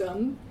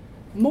wisdom,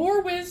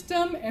 more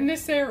wisdom in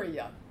this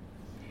area.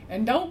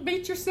 And don't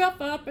beat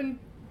yourself up and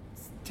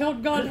tell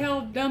God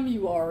how dumb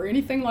you are or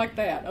anything like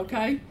that,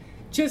 okay?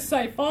 Just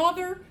say,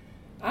 Father,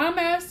 I'm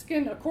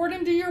asking,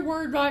 according to your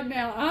word right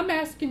now, I'm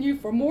asking you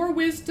for more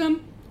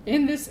wisdom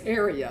in this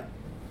area.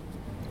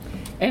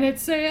 And it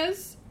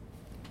says,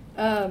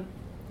 let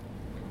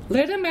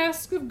him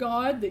ask of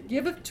God that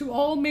giveth to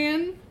all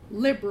men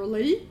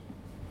liberally.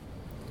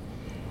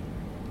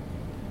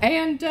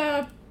 And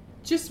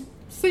just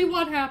see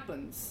what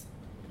happens.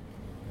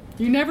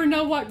 You never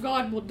know what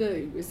God will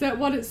do. Is that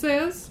what it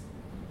says?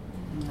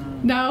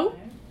 No.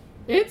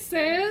 It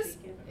says,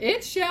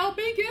 it shall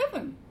be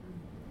given.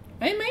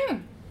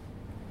 Amen.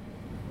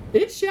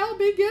 It shall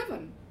be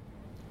given.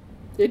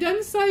 It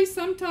doesn't say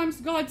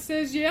sometimes God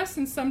says yes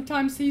and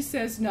sometimes he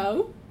says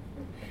no.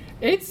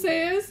 It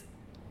says,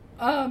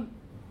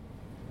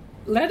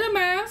 let him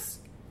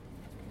ask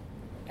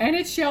and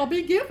it shall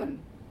be given.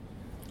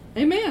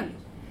 Amen.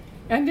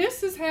 And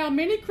this is how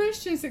many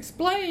Christians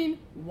explain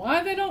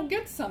why they don't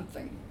get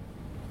something.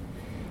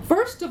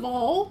 First of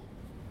all,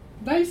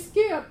 they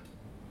skipped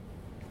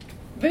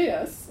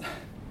this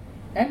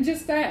and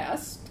just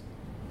asked.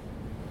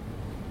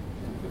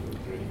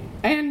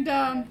 And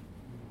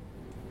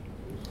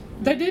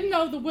they didn't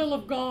know the will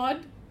of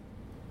God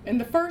in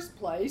the first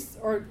place,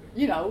 or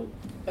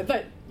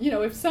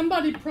if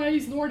somebody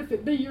prays, Lord, if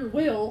it be your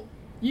will,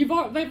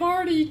 they've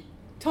already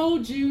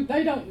told you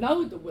they don't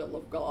know the will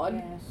of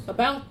God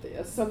about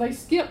this, so they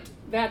skipped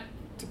that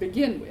to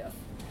begin with.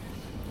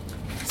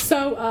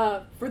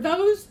 So for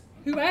those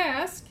who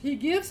ask, he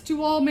gives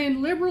to all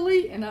men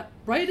liberally, and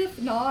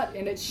upbraideth not,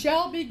 and it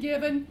shall be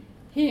given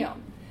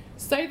him.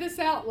 Say this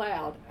out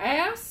loud.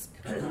 Ask,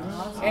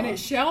 and it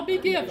shall be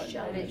given.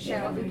 It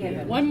shall be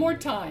given. One more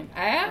time.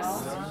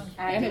 Ask,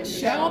 and it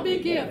shall be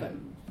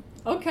given.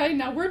 Okay,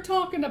 now we're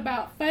talking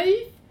about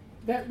faith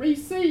that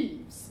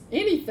receives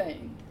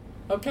anything.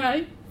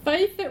 Okay?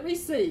 Faith that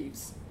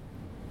receives.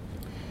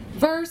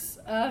 Verse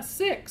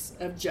 6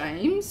 of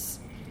James.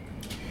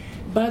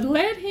 But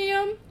let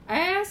him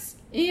ask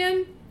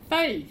in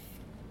faith.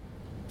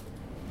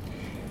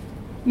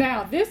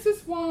 Now, this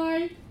is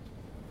why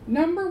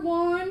number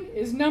one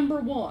is number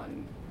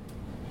one.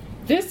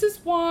 This is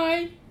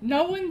why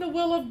knowing the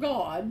will of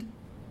God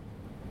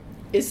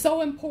is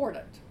so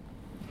important.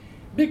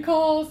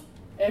 Because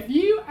If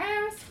you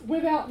ask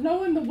without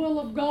knowing the will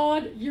of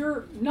God,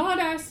 you're not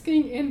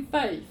asking in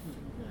faith.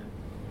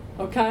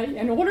 Okay?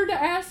 In order to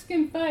ask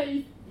in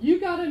faith, you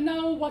got to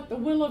know what the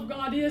will of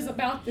God is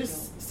about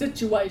this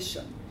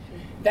situation.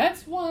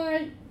 That's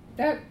why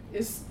that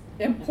is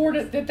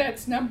important,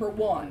 that's number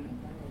one.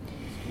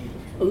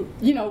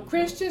 You know,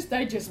 Christians,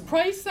 they just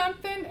pray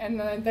something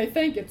and they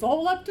think it's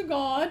all up to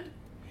God,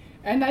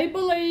 and they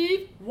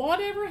believe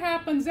whatever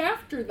happens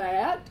after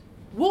that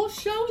will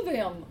show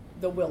them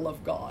the will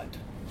of God.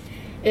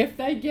 If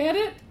they get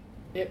it,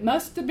 it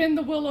must have been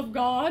the will of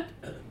God.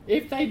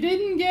 If they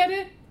didn't get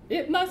it,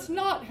 it must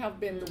not have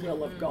been the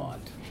will of God.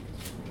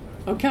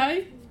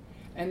 Okay?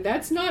 And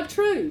that's not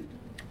true.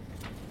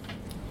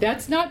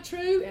 That's not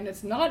true, and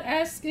it's not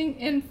asking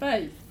in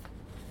faith.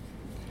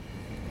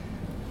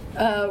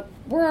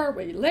 Where are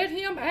we? Let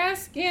him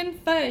ask in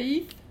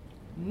faith,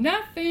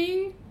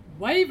 nothing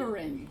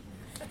wavering.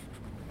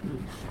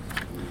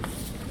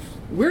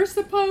 We're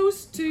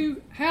supposed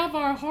to have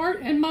our heart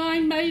and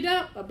mind made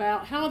up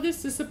about how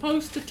this is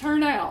supposed to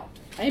turn out.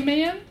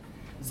 Amen?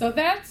 So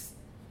that's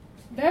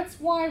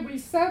why we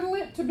settle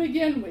it to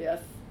begin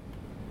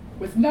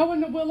with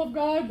knowing the will of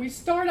God. We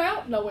start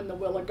out knowing the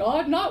will of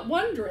God, not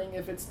wondering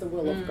if it's the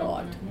will of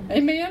God.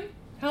 Amen?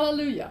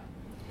 Hallelujah.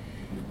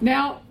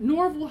 Now,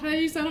 Norval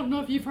Hayes, I don't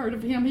know if you've heard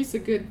of him. He's a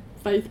good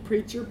faith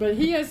preacher, but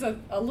he has a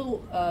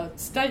little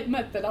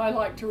statement that I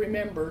like to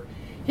remember.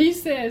 He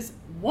says,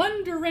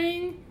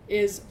 wondering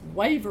is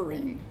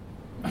wavering.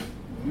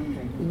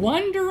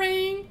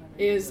 Wondering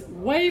is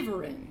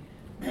wavering.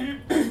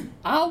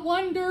 I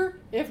wonder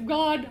if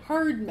God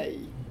heard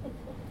me.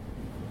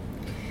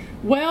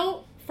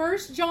 Well,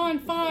 1 John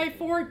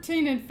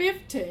 5:14 and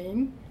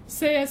 15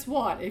 says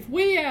what? If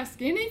we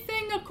ask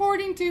anything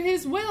according to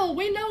his will,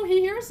 we know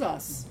he hears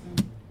us.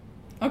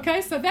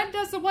 Okay, so that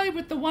does away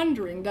with the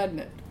wondering, doesn't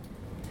it?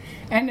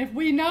 And if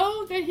we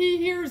know that he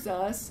hears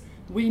us,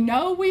 we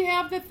know we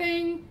have the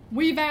thing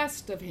we've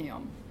asked of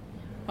him.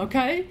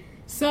 Okay,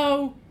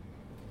 so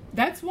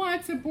that's why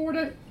it's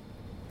important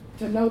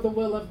to know the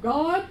will of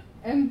God.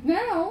 And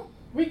now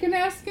we can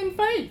ask in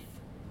faith.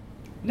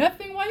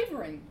 Nothing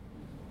wavering.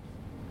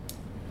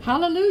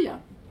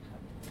 Hallelujah.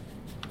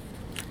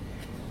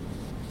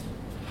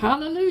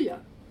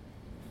 Hallelujah.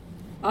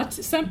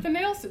 Something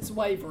else that's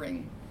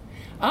wavering.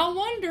 I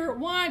wonder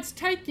why it's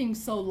taking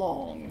so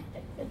long.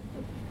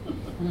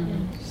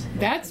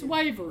 That's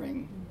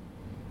wavering.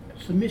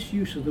 It's the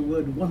misuse of the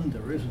word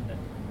wonder, isn't it?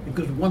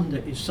 Because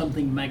wonder is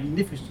something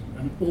magnificent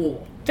and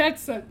awe.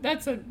 That's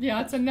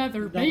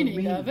another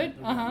meaning of it.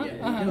 You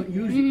don't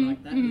use it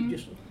like that. You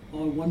just, I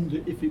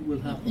wonder if it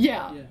will happen.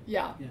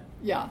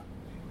 Yeah.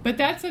 But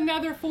that's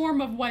another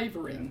form of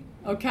wavering.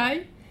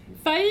 Okay?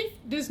 Faith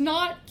does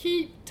not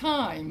keep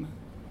time.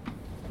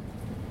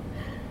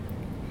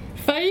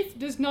 Faith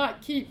does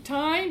not keep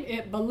time.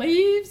 It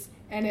believes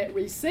and it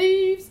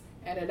receives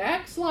and it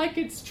acts like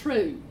it's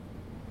true.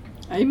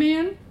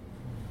 Amen?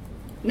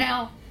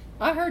 Now,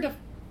 I heard a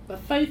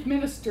faith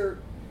minister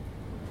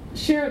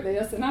share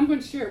this, and I'm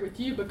going to share it with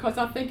you because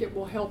I think it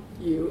will help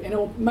you and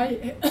it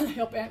may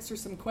help answer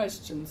some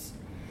questions.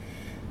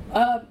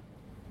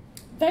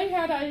 They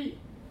had a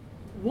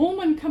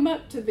woman come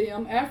up to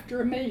them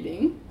after a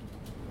meeting,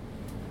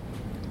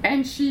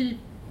 and she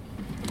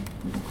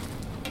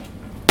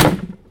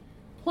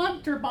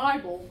plunked her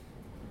Bible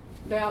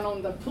down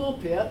on the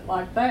pulpit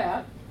like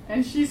that,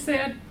 and she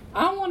said,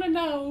 I want to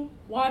know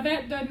why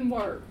that doesn't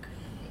work.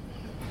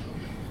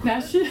 Now,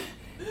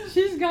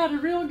 she's got a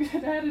real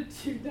good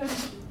attitude,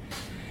 doesn't she?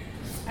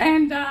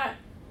 And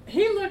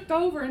he looked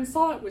over and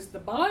saw it was the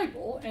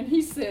Bible, and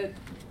he said,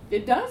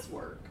 it does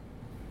work.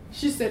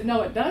 She said,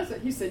 no, it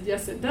doesn't. He said,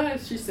 yes, it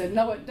does. She said,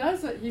 no, it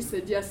doesn't. He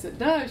said, yes, it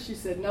does. She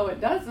said, no,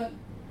 it doesn't.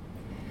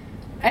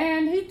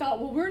 And he thought,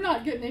 well, we're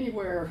not getting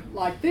anywhere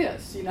like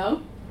this, you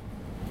know.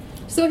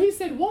 So he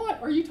said,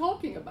 what are you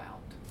talking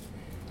about?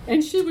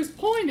 And she was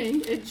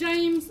pointing at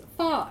James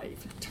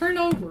 5. Turn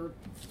over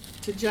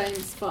to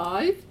James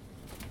 5.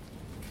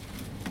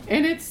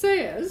 And it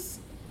says,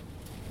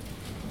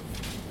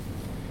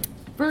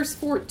 verse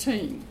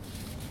 14,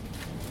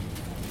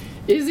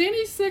 is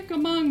any sick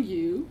among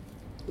you?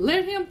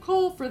 Let him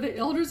call for the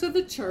elders of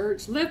the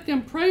church. Let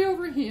them pray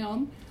over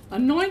him,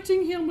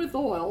 anointing him with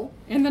oil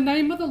in the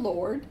name of the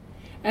Lord.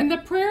 And the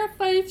prayer of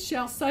faith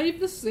shall save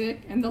the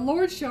sick, and the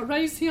Lord shall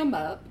raise him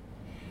up.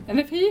 And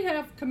if he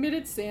have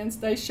committed sins,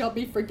 they shall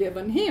be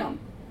forgiven him.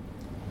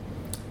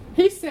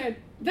 He said,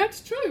 that's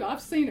true.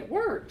 I've seen it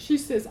work. She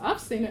says, I've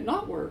seen it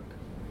not work.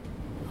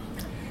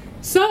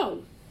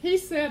 So he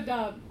said,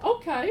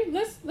 okay,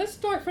 let's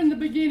start from the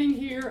beginning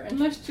here, and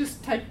let's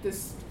just take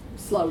this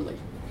slowly.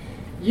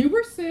 You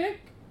were sick.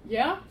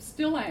 Yeah,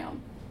 still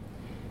am.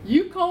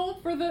 You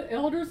called for the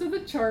elders of the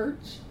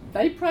church.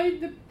 They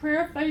prayed the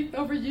prayer of faith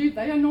over you.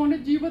 They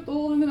anointed you with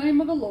oil in the name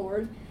of the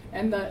Lord.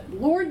 And the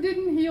Lord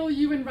didn't heal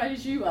you and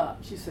raise you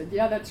up. She said,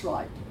 yeah, that's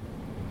right.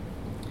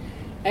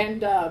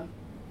 And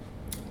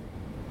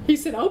he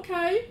said,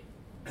 okay,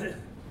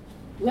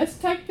 let's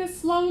take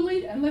this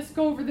slowly and let's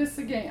go over this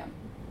again.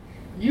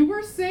 You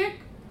were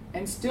sick.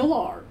 and still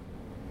are.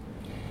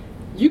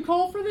 You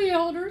called for the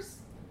elders.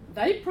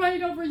 They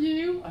prayed over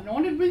you,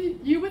 anointed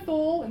you with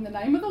oil in the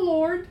name of the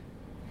Lord.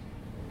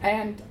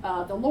 And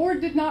the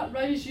Lord did not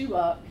raise you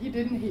up. He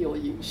didn't heal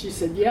you. She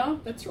said, yeah,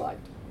 that's right.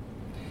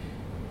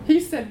 He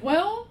said,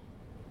 well,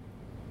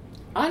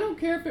 I don't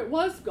care if it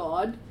was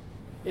God.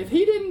 If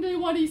he didn't do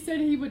what he said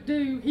he would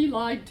do, he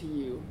lied to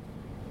you.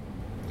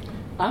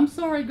 I'm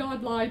sorry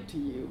God lied to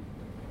you.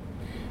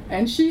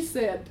 And she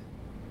said,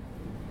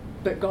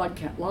 but God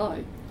can't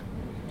lie.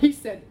 He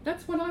said,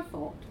 that's what I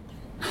thought.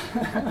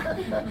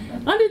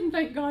 I didn't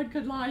think God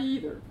could lie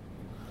either.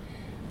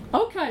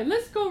 Okay,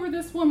 let's go over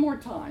this one more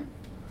time.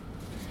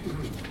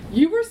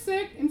 You were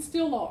sick and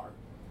still are.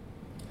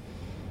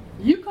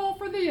 You called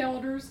for the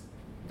elders.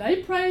 They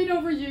prayed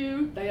over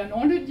you. They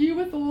anointed you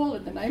with oil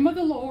in the name of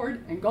the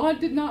Lord, and God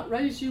did not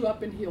raise you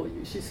up and heal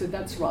you. She said,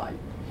 that's right.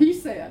 He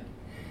said,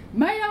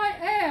 may I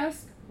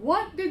ask,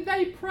 what did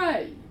they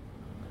pray?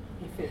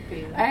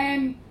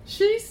 And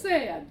she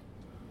said,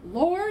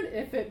 Lord,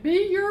 if it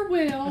be your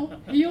will,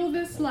 heal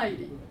this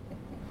lady.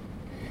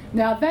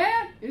 Now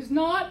that is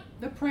not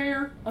the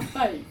prayer of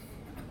faith.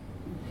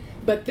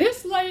 But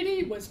this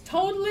lady was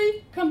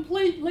totally,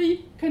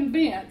 completely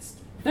convinced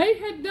they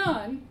had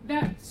done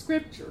that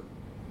scripture.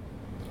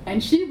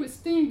 And she was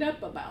steamed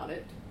up about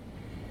it.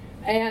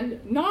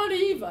 And not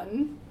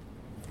even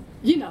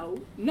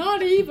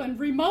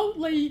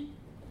remotely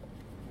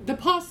the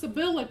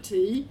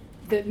possibility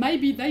that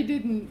maybe they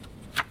didn't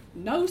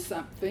know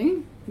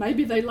something,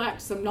 maybe they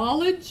lacked some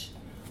knowledge,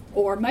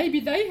 or maybe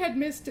they had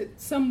missed it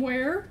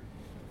somewhere,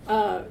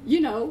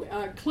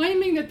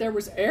 claiming that there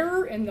was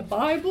error in the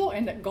Bible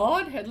and that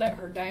God had let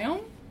her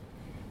down.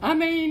 I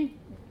mean,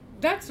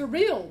 that's a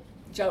real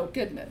joke,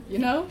 isn't it?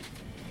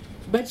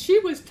 But she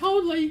was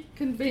totally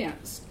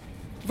convinced.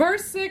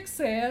 Verse 6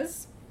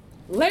 says,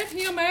 let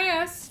him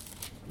ask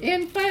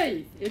in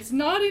faith. It's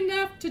not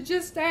enough to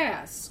just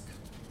ask.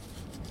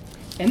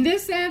 And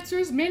this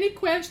answers many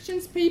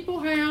questions people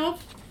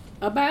have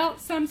about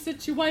some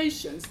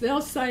situations.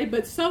 They'll say,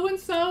 but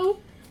so-and-so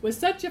was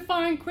such a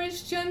fine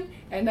Christian,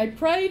 and they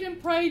prayed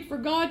and prayed for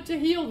God to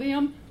heal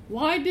them.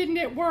 Why didn't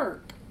it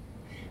work?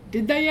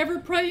 Did they ever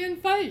pray in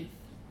faith?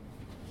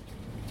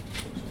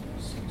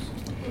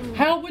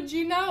 How would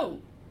you know?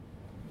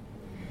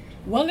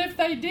 Well, if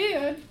they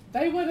did,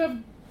 they would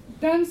have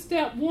done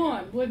step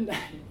one, wouldn't they?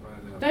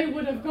 They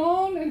would have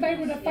gone and they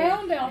would have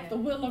found out the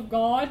will of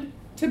God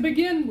to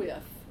begin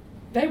with.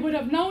 They would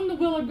have known the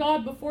will of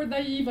God before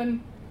they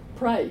even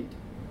prayed.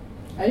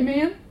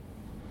 Amen?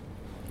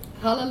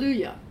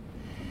 Hallelujah.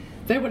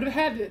 They would have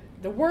had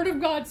the Word of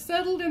God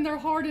settled in their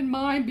heart and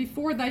mind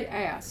before they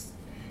asked.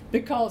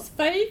 Because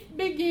faith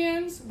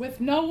begins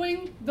with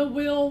knowing the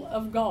will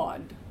of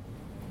God.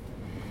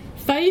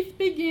 Faith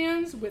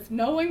begins with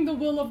knowing the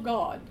will of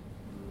God.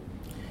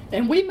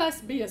 And we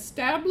must be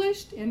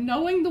established in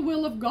knowing the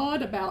will of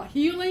God about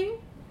healing,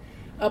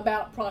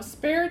 about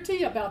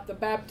prosperity, about the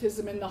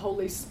baptism in the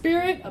Holy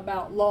Spirit,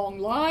 about long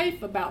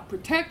life, about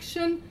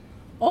protection,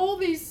 all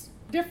these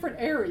different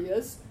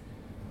areas.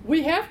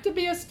 We have to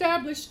be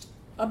established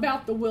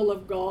about the will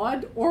of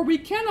God, or we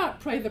cannot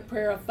pray the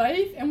prayer of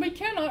faith and we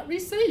cannot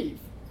receive.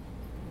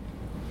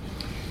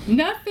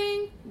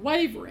 Nothing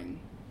wavering.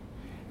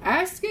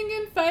 Asking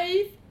in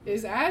faith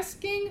is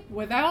asking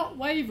without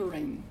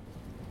wavering.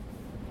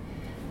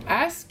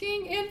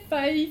 Asking in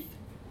faith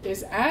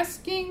is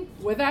asking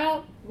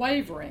without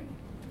wavering.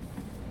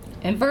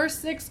 And verse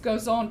 6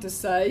 goes on to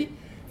say,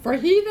 for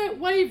he that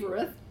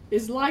wavereth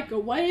is like a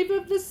wave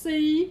of the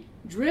sea,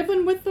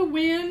 driven with the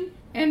wind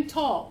and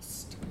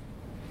tossed.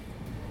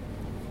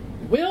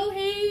 Will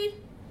he?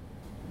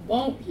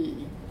 Won't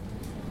he?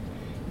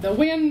 The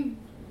wind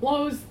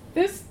blows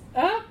this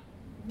up,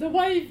 the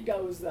wave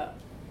goes up.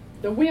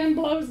 The wind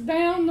blows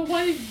down, the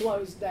wave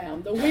blows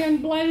down. The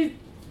wind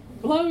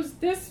blows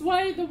this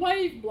way, the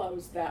wave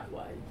blows that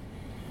way.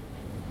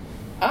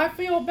 I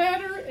feel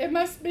better, it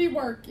must be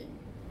working.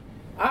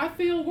 I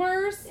feel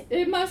worse,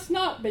 it must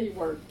not be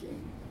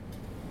working.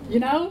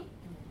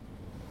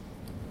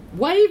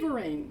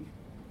 Wavering.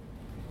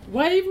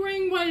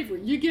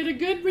 Wavering. You get a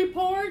good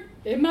report,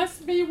 it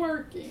must be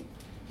working.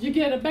 You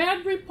get a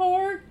bad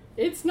report,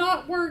 it's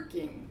not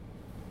working.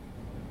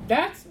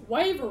 That's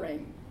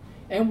wavering.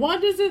 And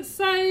what does it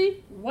say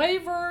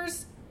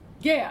waverers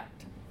get?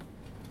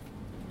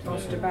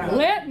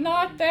 Let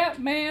not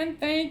that man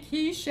think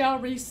he shall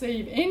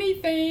receive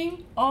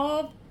anything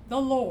of the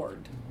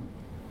Lord.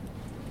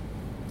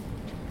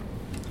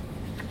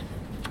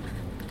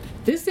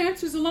 This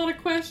answers a lot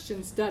of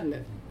questions, doesn't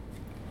it?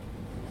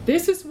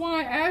 This is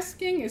why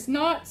asking is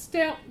not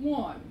step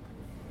one.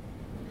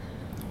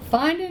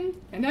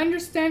 Finding and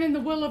understanding the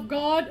will of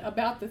God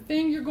about the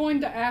thing you're going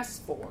to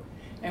ask for.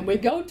 And we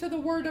go to the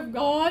Word of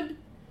God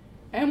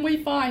and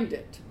we find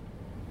it.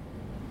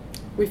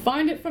 We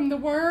find it from the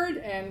Word,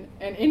 and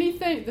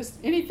anything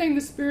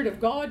the Spirit of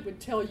God would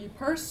tell you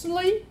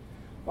personally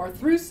or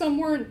through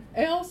someone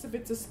else, if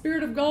it's the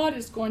Spirit of God,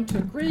 is going to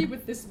agree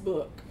with this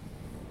book.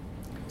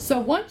 So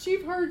once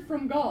you've heard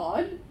from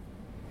God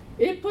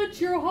it puts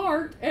your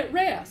heart at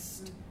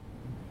rest.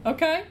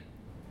 Okay?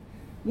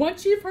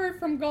 Once you've heard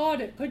from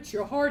God, it puts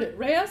your heart at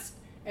rest,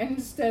 and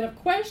instead of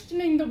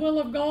questioning the will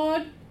of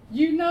God,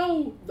 you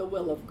know the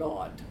will of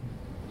God.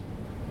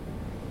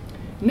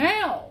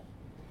 Now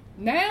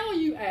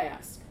you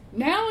ask.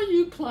 Now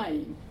you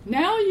claim.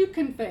 Now you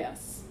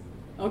confess.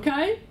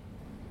 Okay?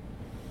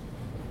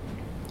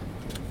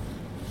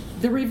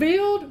 The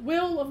revealed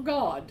will of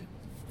God.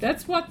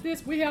 That's what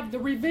we have the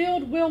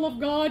revealed will of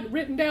God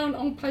written down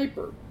on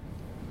paper.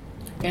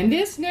 And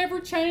this never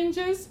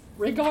changes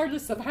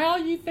regardless of how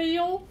you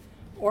feel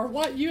or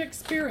what you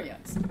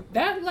experience.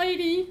 That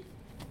lady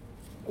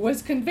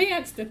was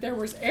convinced that there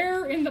was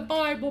error in the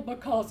Bible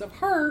because of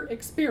her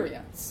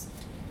experience.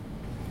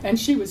 And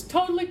she was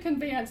totally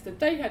convinced that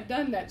they had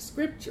done that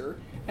scripture,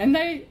 and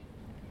they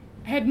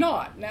had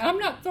not. Now, I'm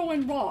not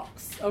throwing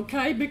rocks,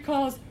 okay,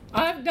 because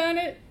I've done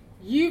it,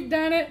 you've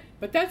done it,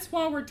 but that's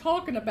why we're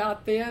talking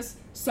about this,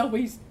 so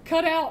we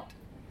cut out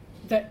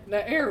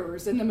the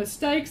errors and the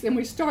mistakes, and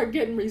we start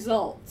getting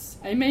results.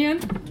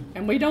 Amen?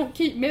 And we don't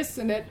keep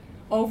missing it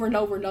over and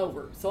over and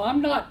over. So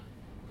I'm not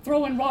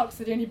throwing rocks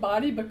at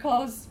anybody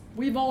because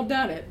we've all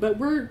done it, but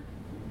we're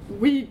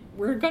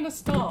going to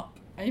stop.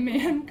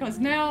 Amen? Because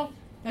now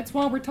that's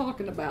why we're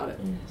talking about it.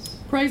 Yes.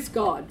 Praise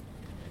God.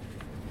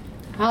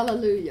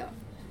 Hallelujah.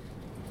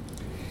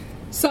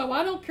 So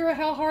I don't care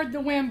how hard the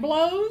wind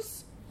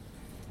blows.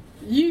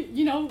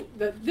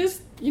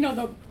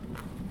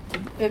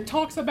 It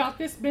talks about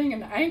this being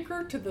an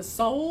anchor to the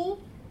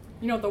soul.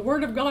 The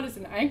Word of God is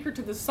an anchor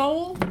to the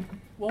soul.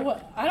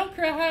 Well, I don't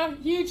care how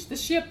huge the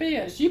ship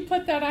is. You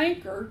put that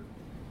anchor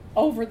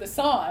over the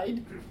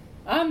side.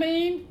 I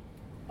mean,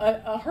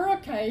 a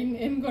hurricane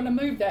isn't going to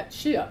move that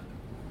ship.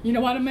 You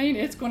know what I mean?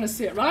 It's going to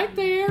sit right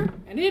there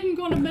and it isn't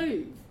going to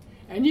move.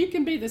 And you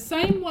can be the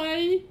same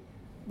way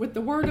with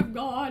the Word of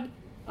God.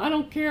 I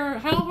don't care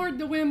how hard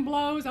the wind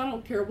blows. I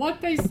don't care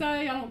what they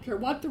say. I don't care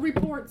what the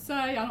reports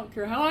say. I don't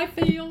care how I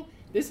feel.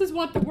 This is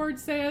what the Word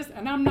says,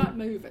 and I'm not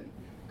moving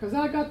because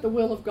I got the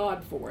will of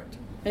God for it.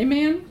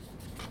 Amen?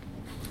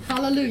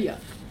 Hallelujah.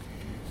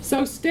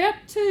 So step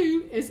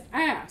 2 is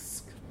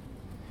ask.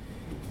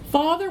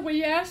 Father,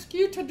 we ask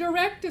you to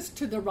direct us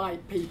to the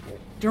right people.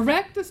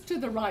 Direct us to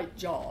the right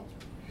job.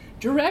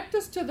 Direct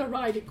us to the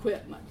right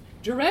equipment.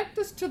 Direct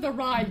us to the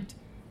right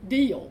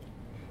deal.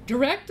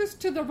 Direct us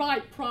to the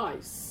right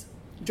price.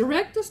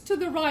 Direct us to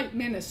the right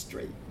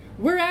ministry.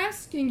 We're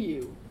asking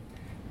you.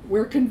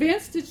 We're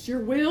convinced it's your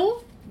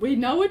will. We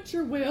know it's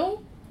your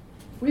will.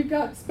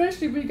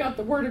 Especially if we got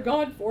the Word of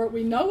God for it,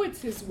 we know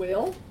it's His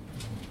will.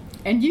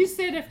 And you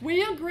said if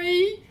we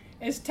agree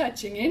as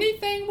touching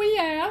anything we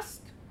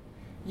ask,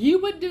 you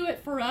would do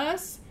it for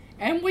us,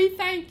 and we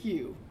thank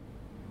you.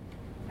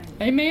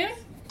 Amen?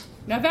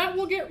 Now that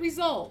will get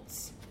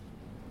results.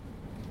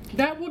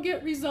 That will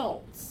get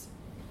results.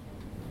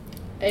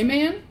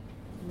 Amen?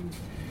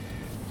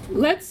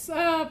 Let's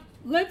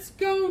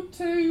go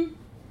to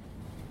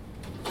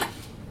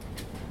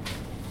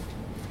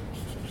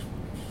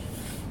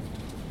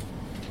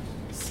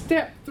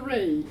step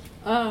 3.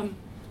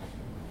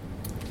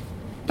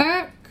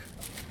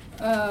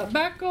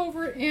 Back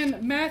over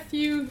in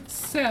Matthew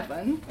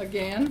 7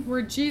 again,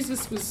 where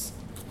Jesus was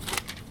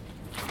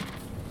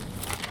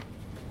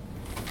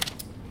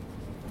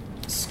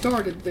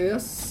started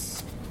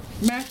this.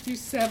 Matthew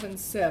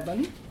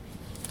 7:7.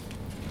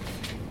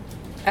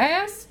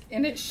 Ask,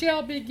 and it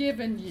shall be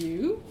given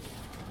you.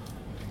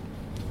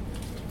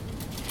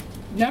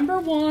 Number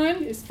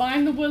 1 is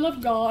find the will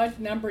of God.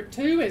 Number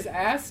 2 is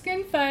ask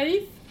in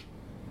faith.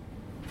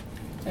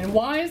 And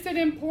why is it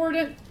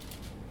important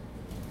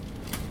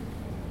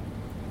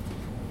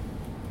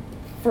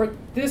for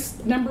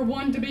this number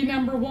 1 to be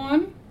number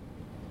 1?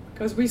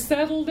 Because we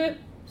settled it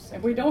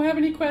and we don't have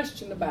any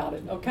question about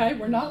it, okay?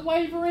 We're not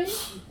wavering,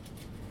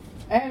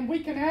 and we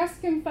can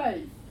ask in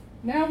faith.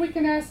 Now we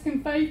can ask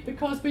in faith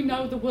because we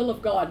know the will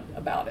of God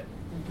about it.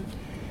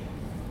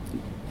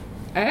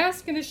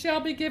 Ask and it shall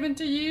be given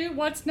to you.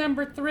 What's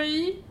number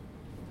 3?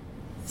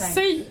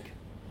 Seek.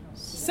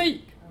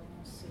 Seek.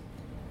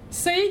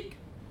 Seek.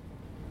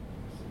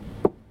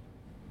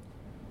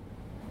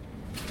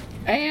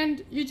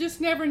 And you just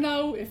never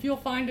know if you'll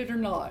find it or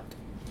not.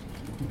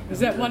 Is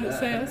that what it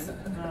says?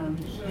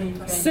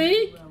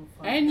 Seek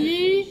and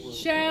ye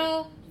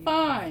shall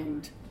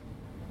find.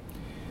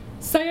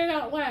 Say it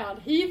out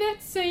loud. He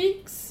that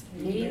seeks,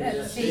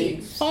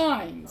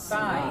 finds.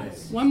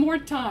 One more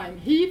time.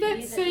 He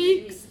that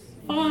seeks,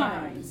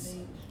 finds.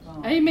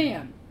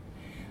 Amen.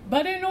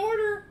 But in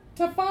order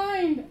to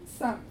find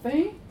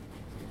something,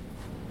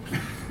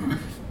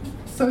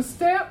 so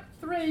step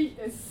 3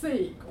 is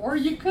seek. Or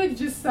you could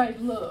just say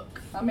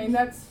look. I mean,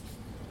 that's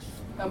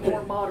a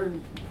more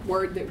modern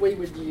word that we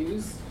would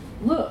use.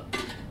 Look.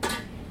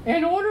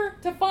 In order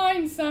to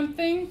find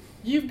something,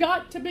 you've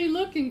got to be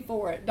looking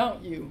for it,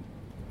 don't you?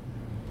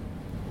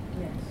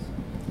 Yes.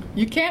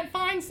 You can't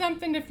find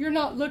something if you're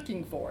not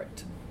looking for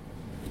it.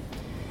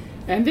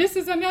 And this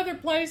is another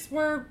place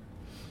where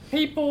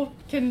people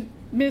can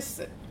miss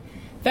it.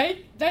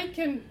 They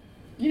can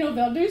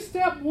they'll do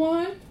step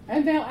one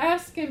and they'll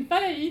ask in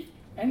faith,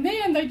 and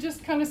then they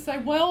just kind of say,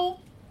 well,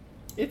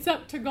 it's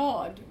up to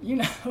God,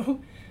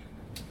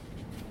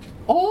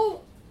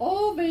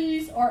 All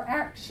these are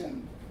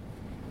action.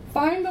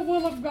 Find the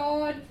will of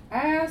God,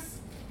 ask,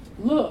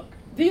 look.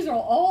 These are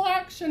all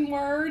action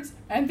words,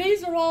 and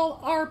these are all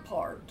our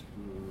part.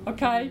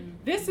 Okay?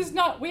 This is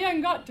not, we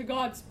haven't got to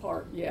God's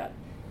part yet.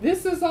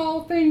 This is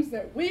all things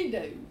that we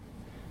do.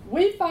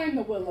 We find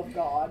the will of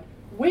God,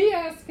 we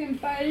ask in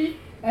faith,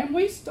 and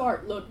we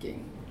start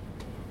looking.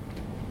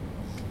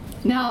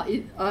 Now,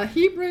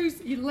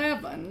 Hebrews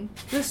 11,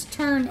 just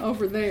turn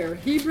over there.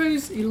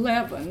 Hebrews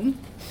 11.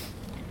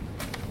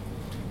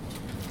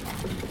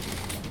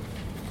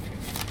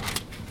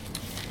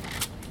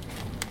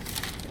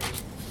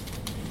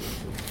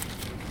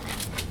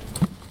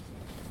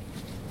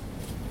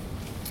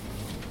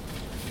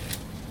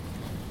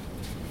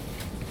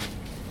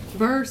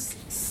 Verse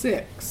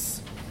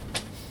 6.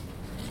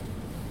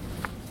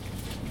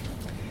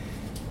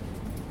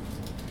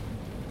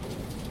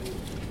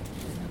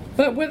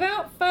 But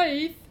without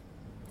faith,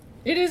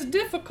 it is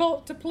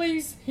difficult to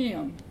please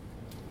Him.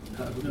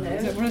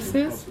 Is that what it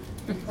says?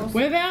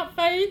 Without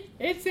faith,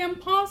 it's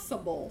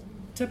impossible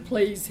to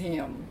please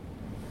Him.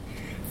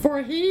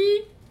 For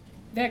he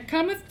that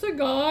cometh to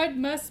God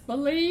must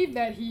believe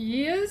that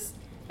He is,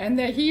 and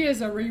that He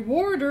is a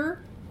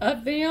rewarder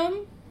of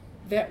them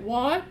that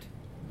what?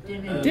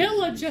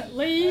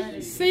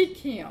 Diligently seek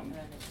Him.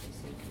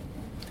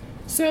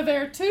 So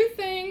there are two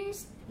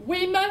things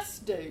we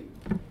must do.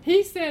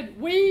 He said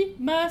we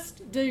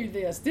must do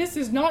this. This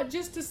is not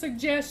just a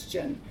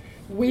suggestion.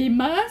 We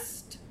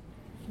must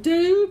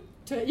do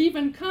to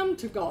even come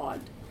to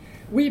God.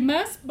 We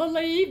must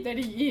believe that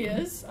He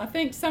is. I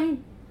think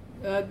some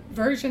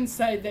versions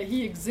say that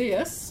He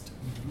exists.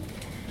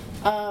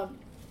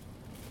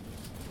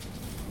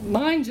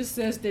 Mine just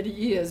says that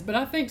He is, but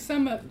I think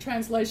some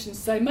translations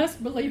say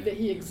must believe that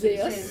He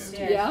exists.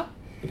 Yes.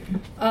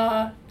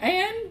 Yeah.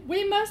 And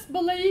we must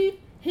believe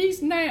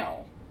He's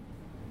now.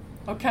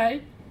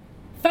 Okay?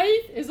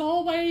 Faith is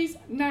always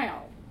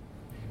now.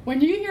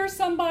 When you hear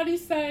somebody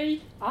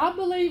say, I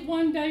believe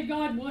one day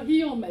God will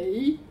heal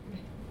me,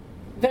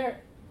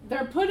 they're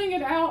putting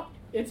it out.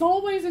 It's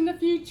always in the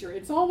future.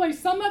 It's always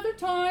some other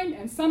time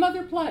and some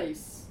other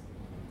place.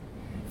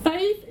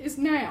 Faith is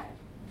now.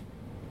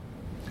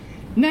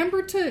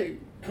 Number 2,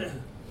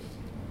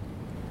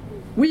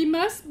 we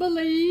must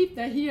believe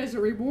that He is a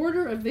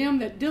rewarder of them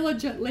that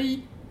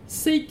diligently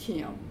seek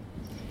Him.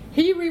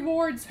 He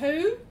rewards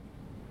who?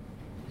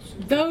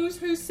 Those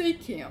who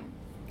seek Him.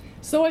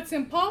 So it's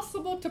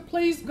impossible to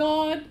please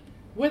God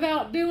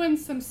without doing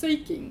some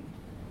seeking.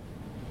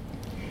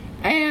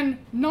 And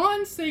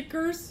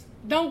non-seekers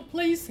don't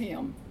please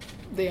Him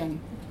then.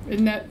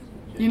 Isn't that,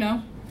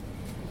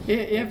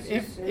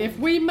 if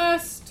we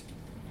must,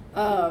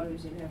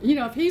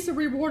 if He's a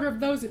rewarder of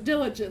those that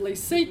diligently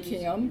seek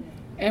Him,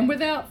 and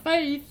without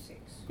faith,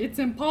 it's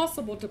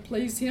impossible to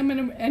please Him.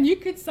 And you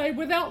could say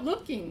without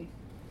looking,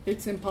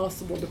 it's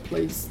impossible to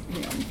please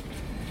Him.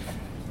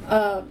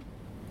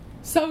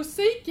 So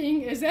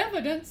seeking is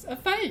evidence of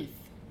faith.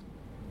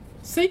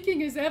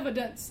 Seeking is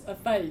evidence of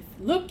faith.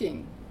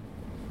 Looking.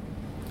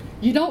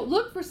 You don't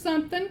look for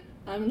something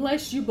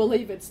unless you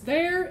believe it's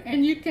there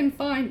and you can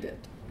find it.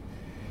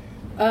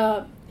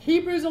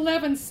 Hebrews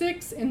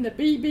 11:6 in the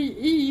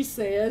BBE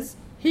says,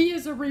 He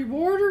is a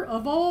rewarder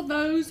of all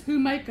those who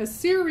make a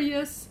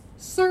serious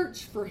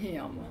search for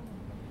Him.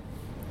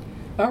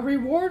 A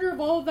rewarder of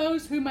all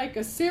those who make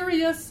a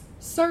serious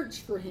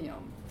search for Him.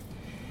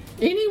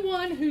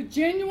 Anyone who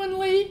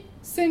genuinely,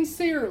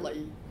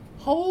 sincerely,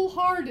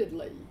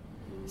 wholeheartedly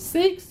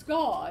seeks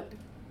God,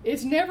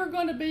 it's never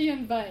going to be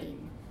in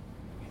vain.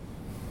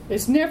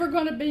 It's never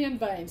going to be in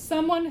vain.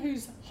 Someone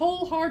who's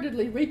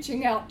wholeheartedly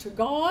reaching out to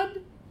God,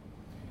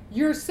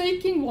 your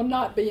seeking will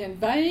not be in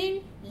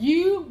vain.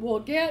 You will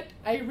get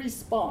a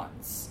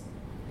response.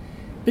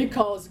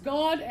 Because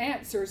God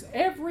answers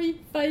every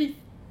faith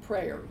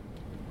prayer.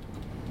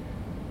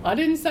 I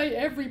didn't say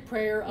every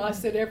prayer, I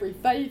said every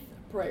faith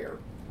prayer.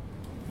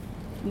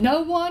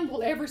 No one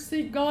will ever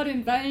seek God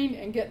in vain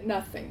and get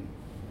nothing.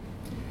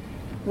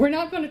 We're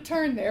not going to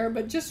turn there,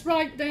 but just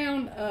write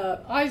down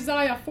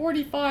Isaiah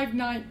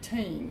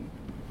 45:19.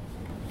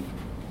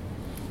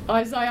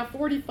 Isaiah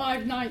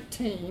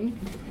 45:19.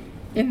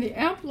 In the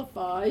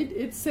Amplified,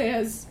 it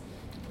says,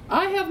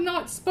 I have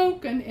not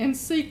spoken in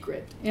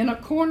secret in a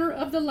corner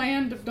of the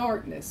land of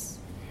darkness.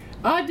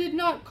 I did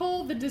not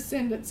call the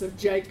descendants of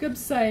Jacob,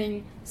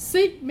 saying,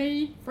 Seek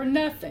me for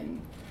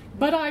nothing,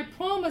 but I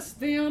promised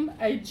them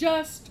a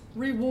just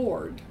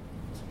reward.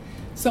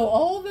 So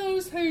all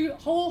those who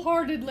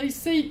wholeheartedly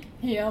seek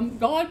Him,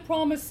 God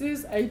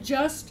promises a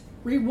just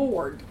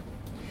reward.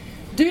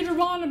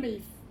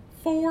 Deuteronomy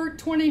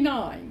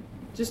 4:29.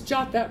 Just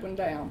jot that one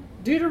down.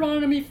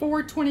 Deuteronomy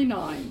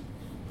 4:29.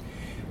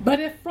 But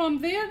if from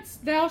thence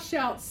thou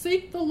shalt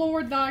seek the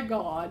Lord thy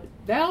God,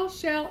 thou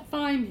shalt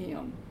find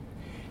Him.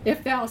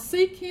 If thou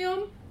seek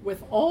Him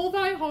with all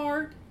thy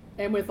heart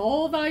and with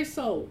all thy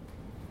soul.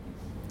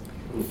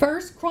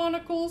 1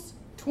 Chronicles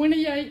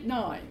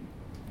 28:9.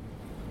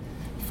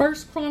 1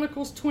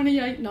 Chronicles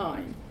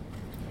 28:9.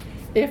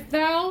 If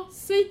thou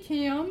seek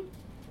him,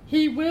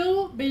 he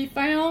will be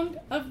found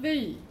of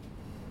thee.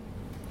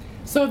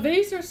 So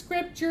these are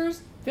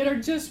scriptures that are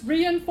just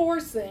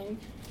reinforcing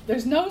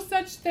there's no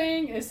such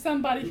thing as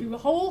somebody who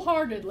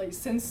wholeheartedly,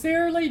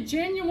 sincerely,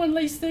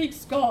 genuinely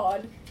seeks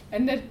God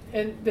and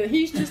that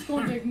he's just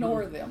going to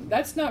ignore them.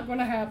 That's not going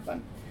to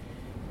happen.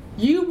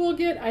 You will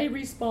get a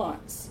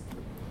response.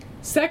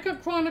 2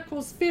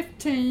 Chronicles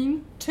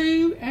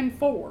 15:2 and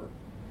 4.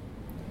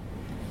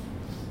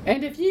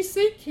 And if ye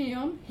seek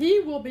him, he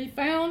will be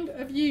found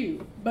of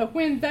you. But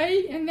when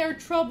they in their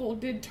trouble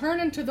did turn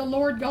unto the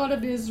Lord God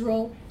of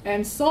Israel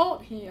and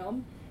sought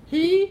him,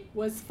 he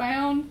was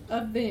found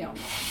of them.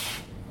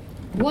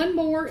 One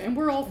more, and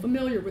we're all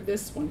familiar with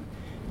this one.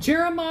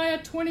 Jeremiah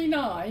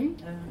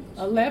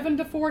 29:11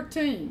 to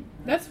 14.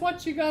 That's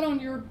what you got on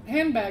your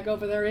handbag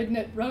over there, isn't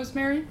it,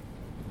 Rosemary?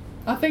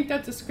 I think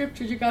that's a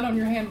scripture you got on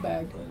your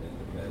handbag.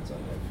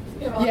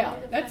 Yeah,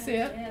 that's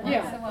it.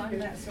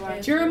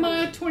 Yeah.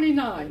 Jeremiah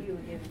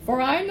 29.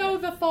 For I know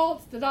the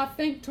thoughts that I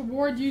think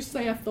toward you,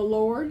 saith the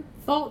Lord,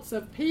 thoughts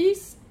of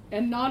peace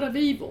and not of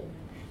evil,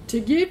 to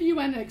give you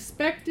an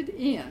expected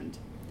end.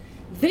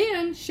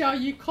 Then shall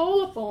ye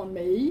call upon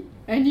me,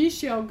 and ye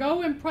shall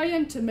go and pray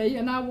unto me,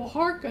 and I will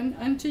hearken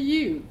unto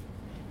you.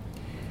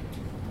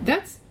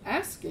 That's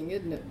asking,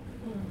 isn't it?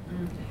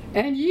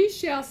 And ye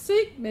shall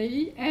seek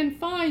me and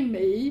find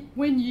me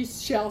when ye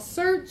shall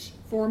search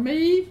for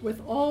me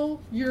with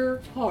all your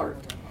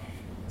heart.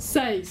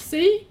 Say,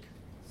 seek,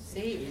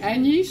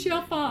 and ye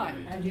shall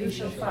find. And you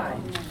shall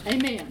find.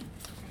 Amen.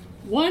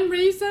 One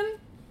reason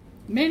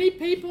many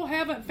people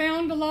haven't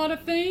found a lot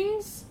of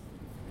things,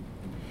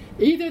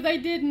 either they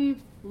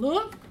didn't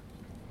look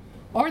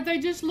or they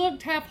just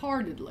looked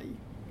half-heartedly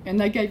and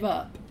they gave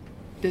up,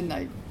 didn't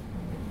they?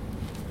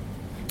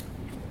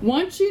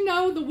 Once you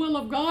know the will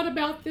of God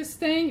about this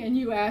thing and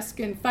you ask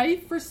in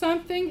faith for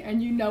something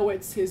and you know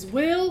it's his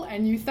will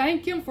and you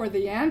thank him for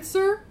the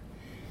answer,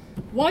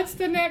 what's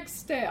the next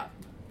step?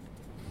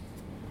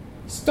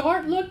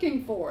 Start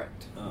looking for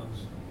it.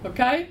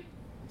 Okay?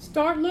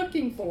 Start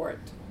looking for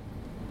it.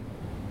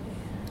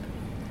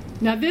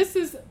 Now this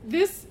is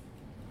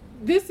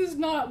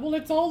not, well,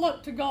 it's all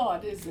up to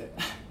God, is it?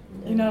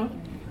 You know?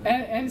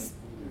 And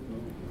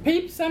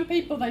some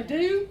people, they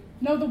do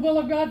know the will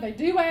of God, they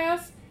do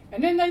ask,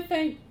 and then they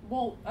think,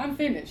 well, I'm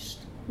finished,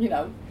 you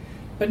know.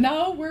 But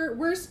no,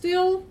 we're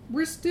still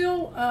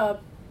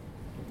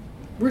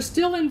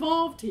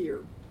involved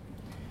here.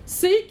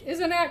 Seek is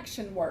an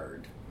action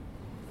word.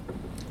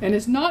 And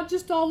it's not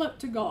just all up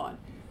to God.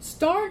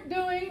 Start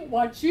doing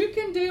what you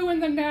can do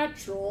in the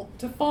natural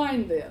to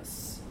find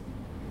this.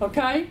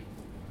 Okay?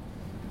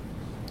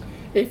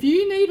 If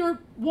you need or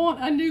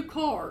want a new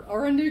car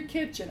or a new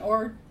kitchen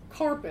or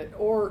carpet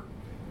or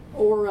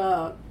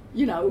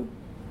you know,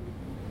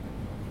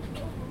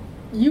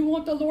 you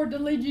want the Lord to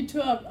lead you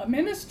to a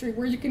ministry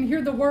where you can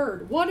hear the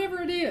word,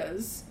 whatever it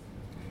is,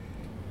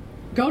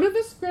 go to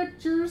the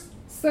scriptures,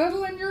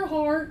 settle in your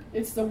heart,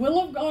 it's the will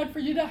of God for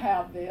you to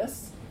have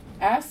this,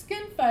 ask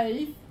in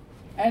faith,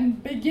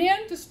 and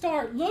begin to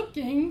start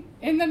looking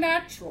in the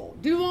natural.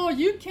 Do all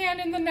you can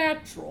in the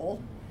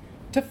natural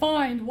to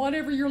find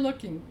whatever you're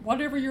looking,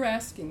 whatever you're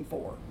asking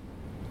for.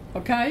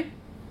 Okay?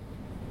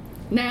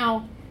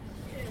 Now,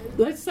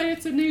 let's say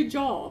it's a new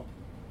job.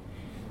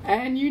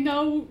 And you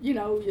know,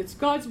 it's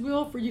God's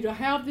will for you to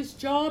have this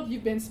job.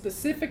 You've been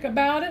specific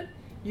about it.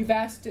 You've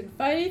asked in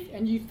faith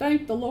and you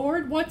thank the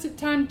Lord. What's it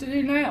time to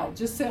do now?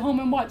 Just sit home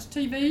and watch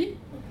TV?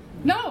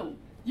 No.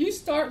 You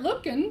start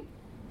looking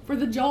for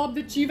the job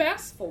that you've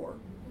asked for.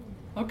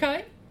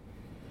 Okay?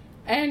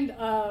 And,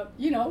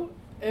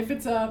 if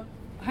it's a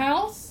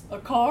house, a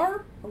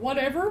car, or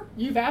whatever,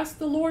 you've asked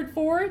the Lord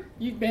for it.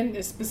 You've been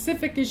as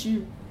specific as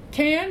you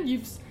can.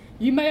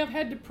 You may have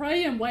had to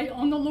pray and wait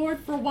on the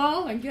Lord for a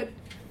while and get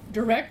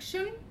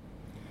direction.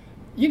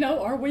 You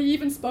know, are we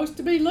even supposed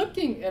to be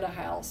looking at a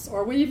house?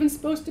 Are we even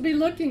supposed to be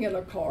looking at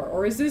a car?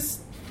 Or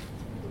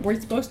we're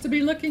supposed to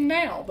be looking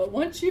now? But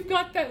once you've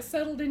got that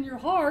settled in your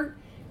heart,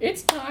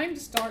 it's time to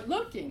start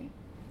looking.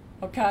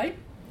 Okay?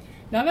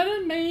 Now that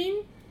doesn't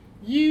mean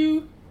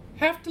you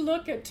have to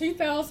look at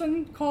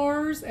 2,000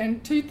 cars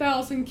and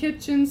 2,000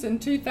 kitchens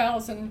and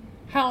 2,000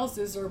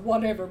 houses or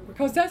whatever,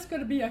 because that's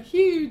going to be a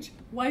huge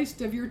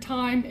waste of your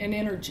time and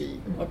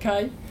energy.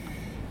 Okay?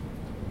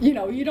 You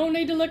know, you don't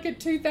need to look at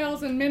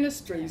 2,000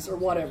 ministries or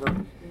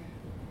whatever.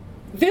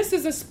 This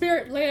is a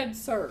spirit-led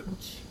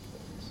search.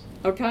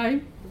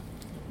 Okay?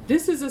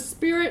 This is a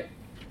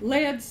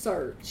spirit-led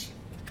search.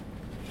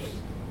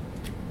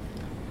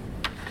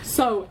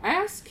 So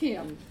ask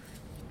him,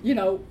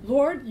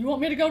 Lord, you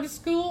want me to go to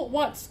school?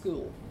 What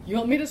school? You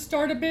want me to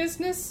start a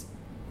business?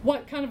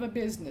 What kind of a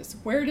business?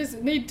 Where does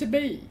it need to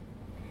be?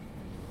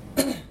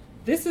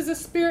 This is a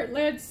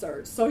spirit-led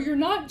search. So you're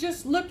not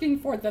just looking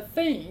for the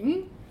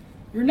thing.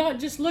 You're not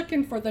just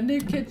looking for the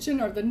new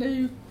kitchen or the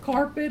new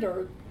carpet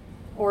or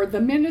or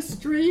the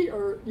ministry,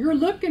 or you're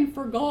looking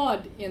for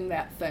God in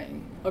that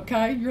thing,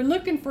 okay? You're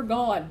looking for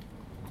God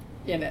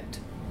in it.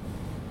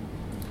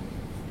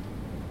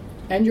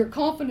 And your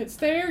confidence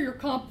there, you're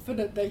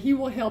confident that He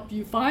will help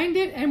you find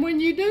it, and when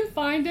you do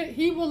find it,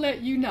 He will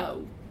let you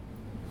know.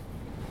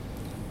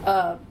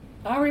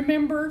 I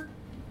remember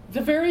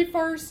the very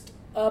first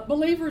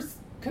Believers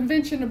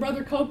Convention of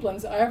Brother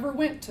Copeland's I ever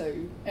went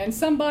to, and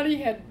somebody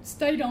had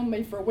stayed on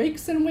me for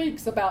weeks and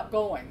weeks about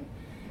going,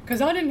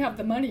 because I didn't have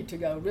the money to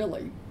go,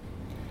 really.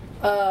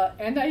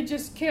 And they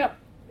just kept,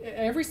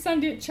 every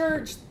Sunday at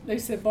church, they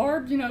said,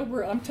 Barb, you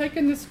know, I'm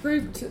taking this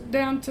group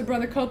down to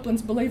Brother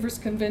Copeland's Believers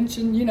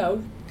Convention, you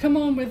know, come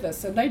on with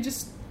us. And they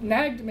just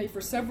nagged me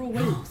for several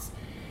weeks.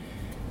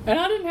 And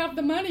I didn't have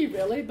the money,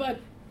 really,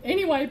 but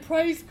anyway,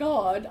 praise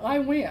God, I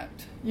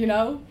went, you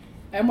know.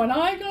 And when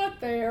I got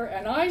there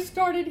and I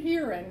started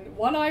hearing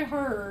what I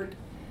heard,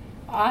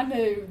 I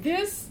knew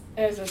this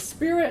is a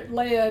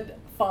Spirit-led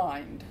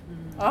find.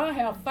 I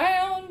have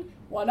found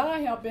what I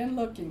have been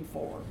looking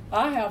for.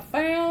 I have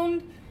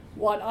found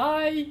what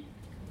I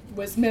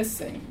was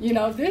missing. You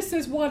know, this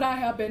is what I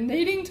have been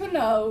needing to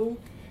know.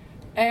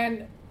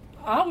 And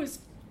I was,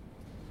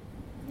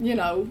 you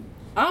know,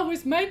 I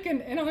was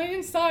making, and on the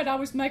inside, I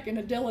was making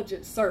a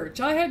diligent search.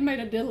 I hadn't made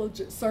a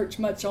diligent search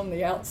much on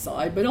the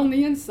outside, but on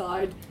the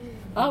inside,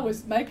 I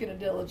was making a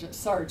diligent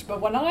search. But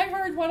when I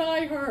heard what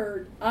I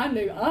heard, I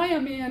knew I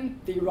am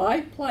in the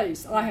right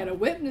place. I had a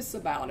witness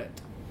about it.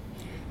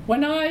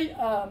 When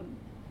I,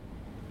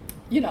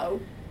 you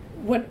know,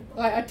 when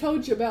I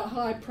told you about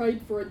how I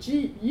prayed for a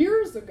Jeep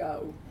years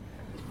ago,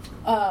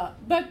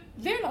 but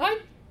then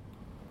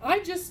I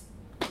just,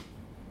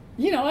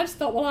 you know, I just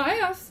thought, well, I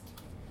asked.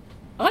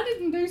 I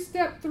didn't do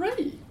step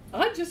 3.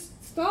 I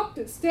just stopped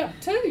at step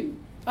 2.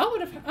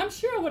 I'm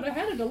sure I would have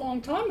had it a long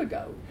time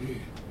ago.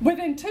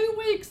 Within 2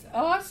 weeks,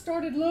 I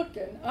started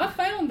looking. I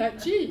found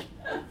that Jeep,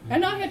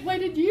 and I had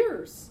waited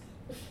years.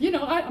 You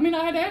know, I mean,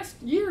 I had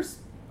asked years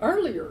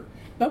earlier,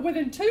 but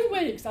within 2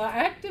 weeks, I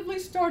actively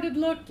started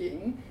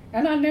looking,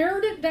 and I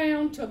narrowed it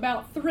down to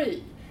about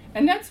 3.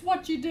 And that's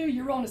what you do.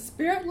 You're on a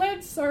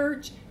Spirit-led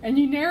search, and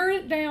you narrow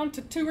it down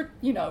to 2 or,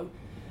 you know,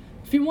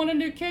 if you want a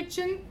new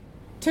kitchen,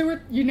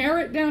 you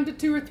narrow it down to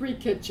 2 or 3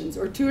 kitchens,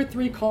 or 2 or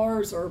 3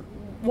 cars, or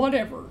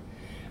whatever.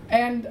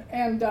 And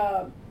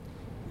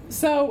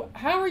so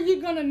how are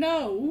you going to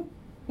know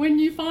when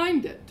you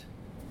find it?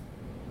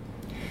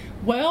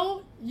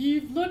 Well,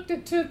 you've looked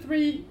at 2 or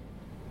 3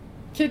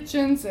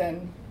 kitchens,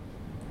 and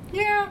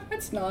yeah,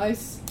 it's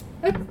nice.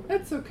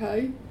 That's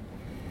okay.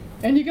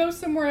 And you go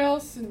somewhere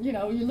else, and you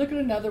know, you look at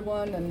another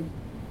one,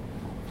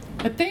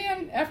 but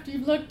then after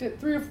you've looked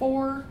at 3 or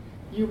 4,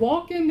 you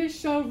walk in this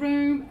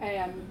showroom,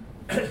 and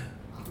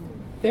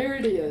there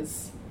it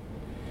is.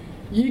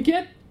 You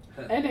get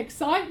an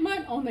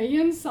excitement on the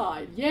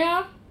inside.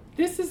 Yeah,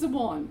 this is the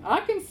one.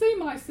 I can see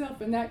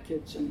myself in that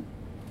kitchen.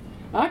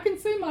 I can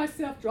see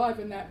myself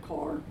driving that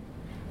car.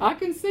 I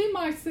can see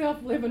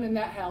myself living in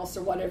that house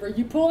or whatever.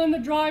 You pull in the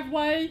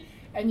driveway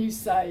and you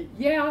say,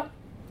 yeah,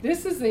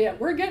 this is it.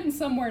 We're getting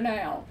somewhere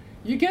now.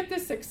 You get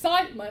this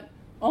excitement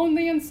on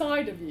the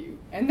inside of you.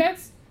 And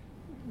that's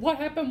what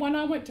happened when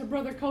I went to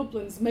Brother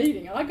Copeland's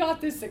meeting. I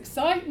got this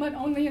excitement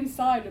on the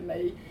inside of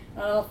me,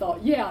 and I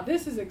thought, yeah,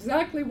 this is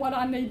exactly what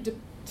I need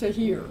to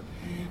hear.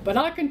 But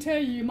I can tell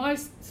you, my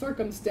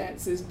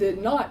circumstances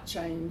did not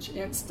change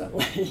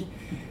instantly.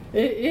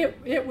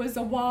 It was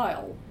a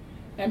while.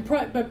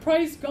 But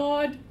praise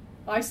God,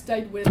 I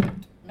stayed with it.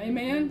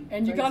 Amen?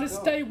 And you got to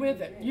stay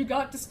with it. You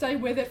got to stay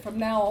with it from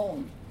now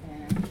on.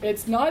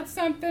 It's not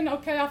something,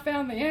 okay, I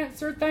found the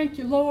answer, thank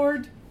you,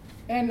 Lord,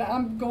 and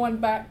I'm going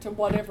back to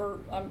whatever,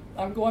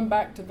 I'm going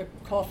back to the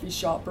coffee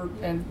shop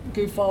and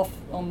goof off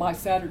on my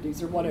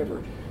Saturdays or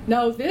whatever.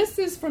 No, this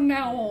is from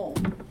now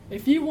on.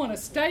 If you want to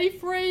stay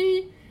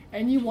free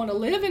and you want to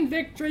live in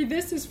victory,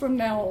 this is from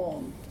now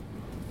on.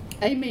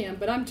 Amen.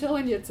 But I'm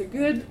telling you, it's a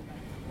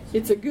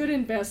good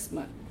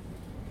investment.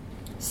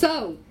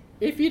 So,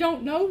 if you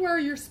don't know where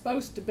you're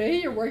supposed to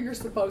be or where you're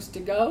supposed to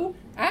go,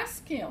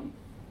 ask Him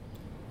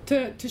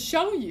to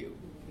show you.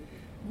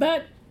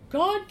 But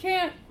God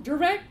can't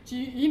direct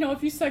you, you know,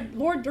 if you say,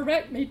 Lord,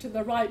 direct me to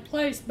the right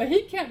place, but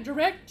He can't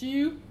direct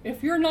you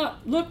if you're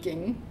not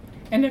looking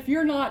and if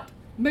you're not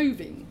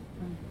moving,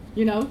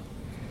 you know.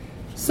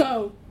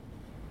 So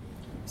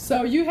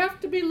you have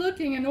to be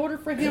looking in order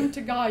for Him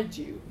to guide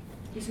you.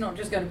 He's not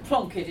just going to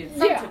plonk it in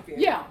front of you.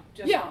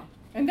 Yeah.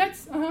 And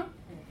that's,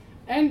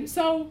 And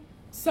so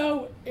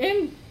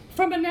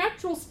from a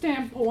natural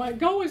standpoint,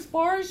 go as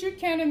far as you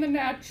can in the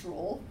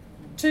natural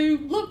to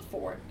look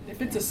for it.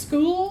 If it's a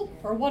school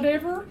or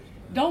whatever,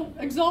 don't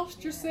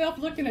exhaust yourself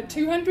looking at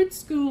 200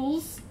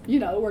 schools, you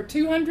know, or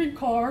 200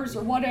 cars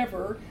or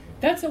whatever.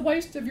 That's a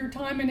waste of your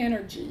time and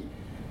energy.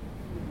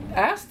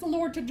 Ask the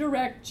Lord to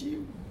direct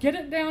you. Get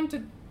it down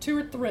to 2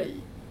 or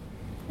 3.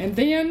 And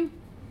then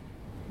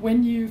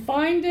when you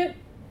find it,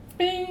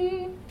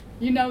 bing,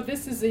 you know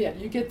this is it.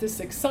 You get this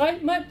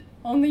excitement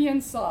on the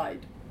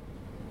inside.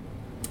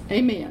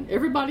 Amen.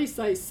 Everybody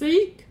say,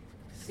 seek,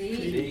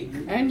 Seek,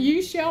 and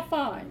you shall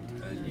find.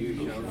 And you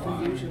shall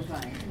And you shall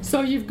find. find.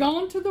 So you've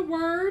gone to the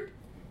Word,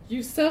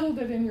 you settled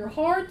it in your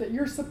heart that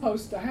you're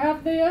supposed to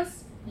have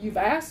this, you've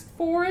asked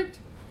for it,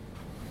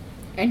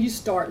 and you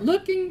start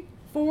looking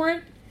for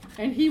it,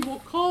 and He will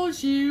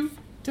cause you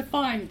to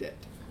find it.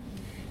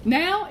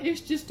 Now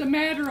it's just a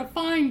matter of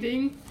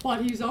finding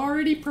what He's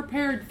already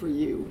prepared for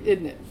you,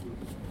 isn't it?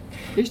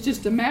 It's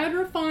just a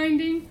matter of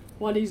finding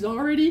what He's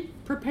already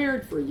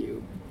prepared for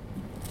you.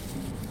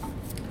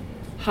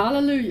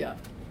 Hallelujah.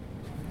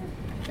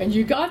 And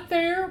you got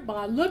there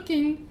by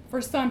looking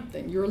for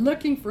something. You're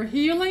looking for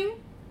healing.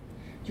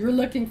 You're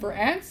looking for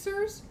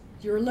answers.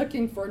 You're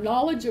looking for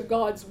knowledge of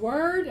God's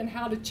Word and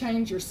how to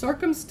change your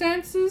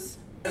circumstances.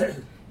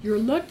 You're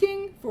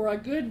looking for a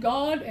good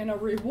God and a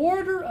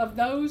rewarder of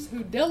those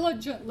who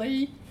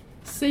diligently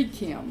seek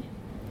Him.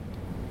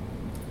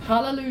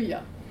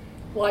 Hallelujah.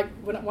 Like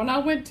when I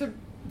went to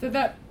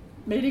that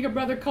meeting of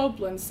Brother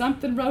Copeland,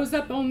 something rose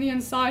up on the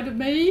inside of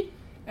me,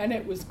 and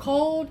it was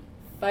called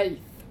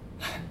faith.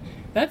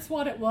 That's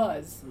what it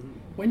was.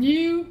 When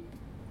you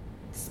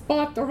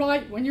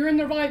when you're in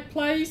the right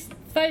place,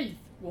 faith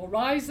will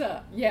rise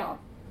up. Yeah,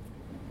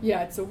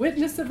 it's a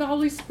witness of the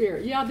Holy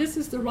Spirit. Yeah, this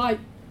is the right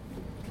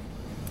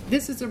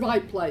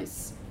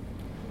place.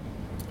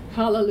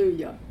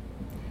 Hallelujah.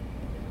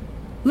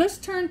 Let's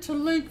turn to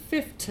Luke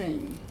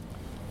 15.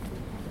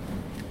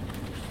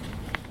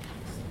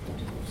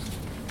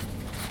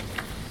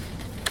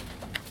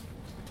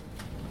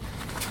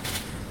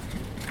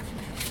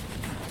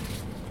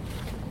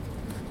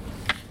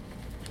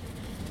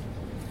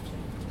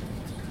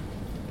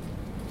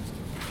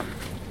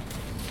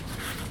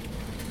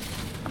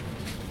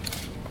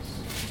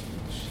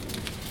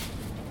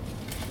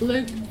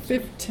 Luke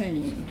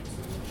 15.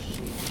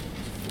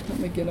 Let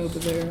me get over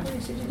there.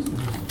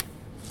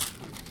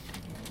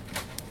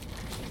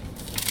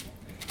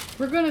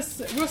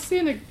 We'll see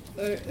an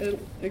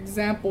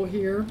example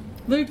here.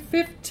 Luke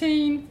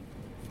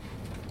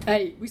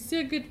 15:8. We see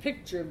a good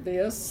picture of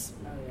this.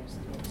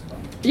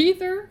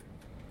 Either,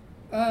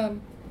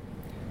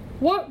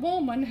 what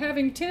woman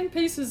having 10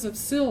 pieces of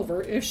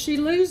silver, if she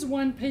lose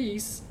one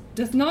piece,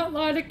 doth not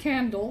light a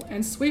candle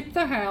and sweep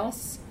the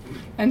house,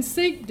 and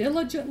seek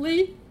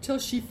diligently till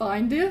she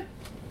find it?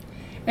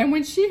 And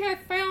when she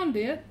hath found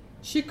it,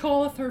 she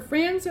calleth her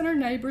friends and her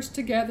neighbors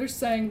together,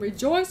 saying,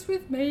 Rejoice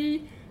with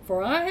me,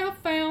 for I have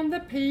found the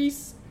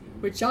piece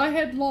which I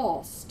had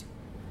lost.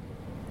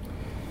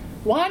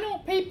 Why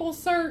don't people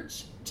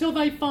search till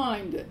they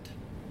find it?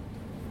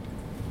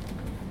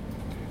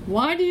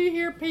 Why do you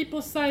hear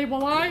people say,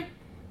 well, I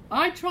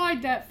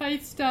tried that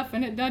faith stuff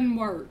and it doesn't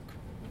work?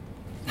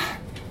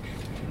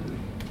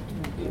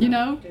 You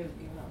know?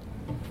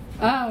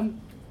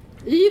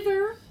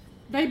 Either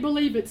they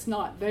believe it's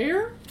not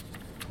there,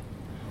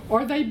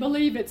 or they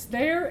believe it's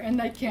there and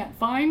they can't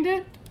find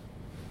it,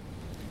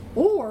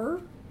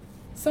 or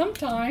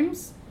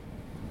sometimes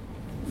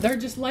they're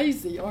just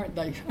lazy, aren't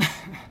they?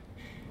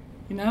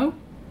 You know?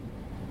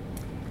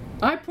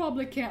 I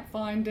probably can't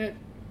find it.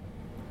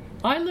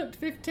 I looked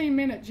 15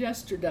 minutes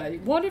yesterday.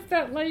 What if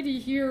that lady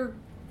here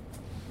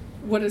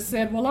would have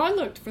said, well, I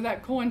looked for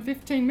that coin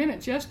 15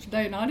 minutes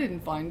yesterday and I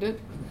didn't find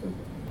it?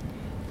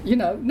 You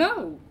know,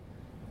 no.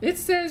 It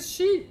says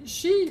she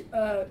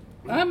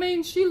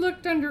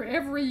looked under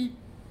every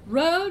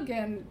rug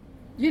and,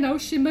 you know,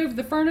 she moved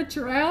the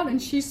furniture out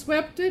and she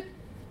swept it.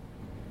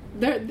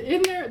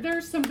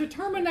 There's some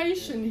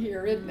determination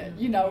here, isn't it?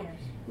 You know,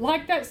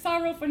 like that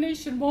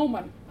Syrophoenician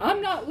woman.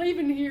 I'm not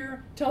leaving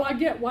here till I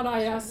get what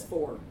I asked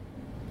for.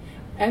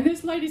 And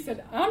this lady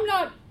said, I'm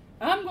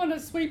going to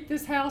sweep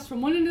this house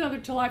from one to another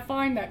till I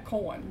find that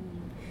coin.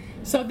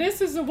 So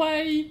this is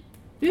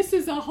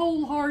a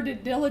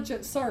wholehearted,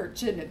 diligent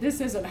search, isn't it?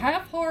 This isn't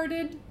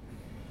half-hearted.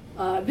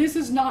 This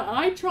is not,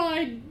 I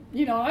tried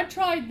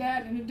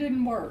that and it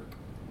didn't work.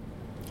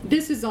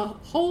 This is a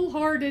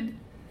wholehearted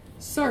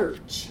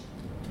search.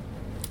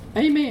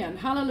 Amen.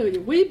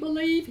 Hallelujah. We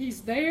believe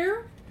He's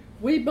there.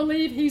 We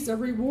believe He's a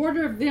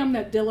rewarder of them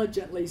that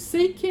diligently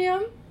seek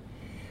Him.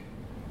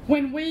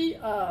 When we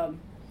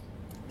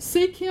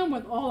seek Him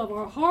with all of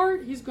our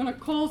heart, He's going to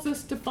cause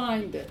us to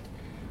find it.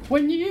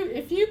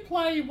 If you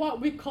play what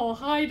we call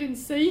hide and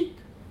seek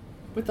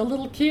with a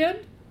little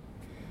kid,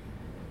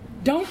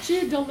 don't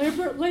you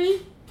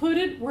deliberately put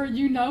it where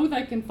you know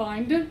they can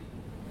find it?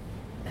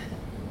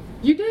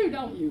 You do,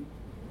 don't you?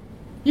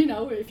 You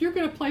know, if you're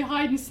going to play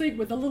hide and seek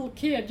with a little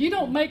kid, you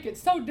don't make it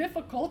so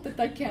difficult that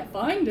they can't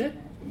find it.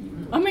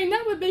 I mean,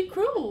 that would be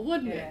cruel,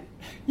 wouldn't it?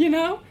 You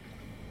know?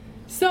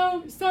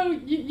 So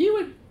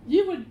you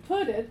would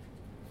put it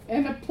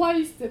in a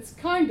place that's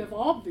kind of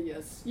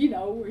obvious, you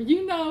know, where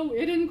you know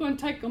it isn't going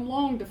to take them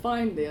long to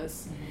find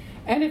this.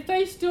 And if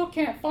they still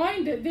can't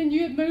find it, then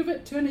you'd move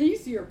it to an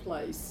easier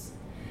place.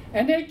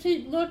 And they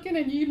keep looking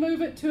and you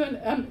move it to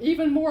an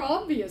even more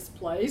obvious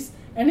place.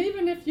 And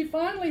even if you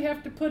finally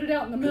have to put it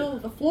out in the middle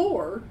of the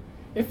floor,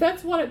 if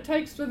that's what it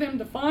takes for them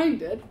to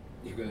find it,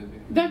 you're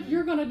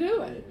going to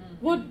do it.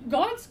 Well,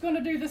 God's going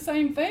to do the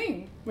same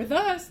thing with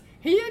us.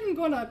 He isn't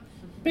going to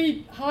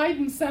be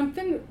hiding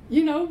something,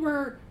 you know,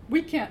 where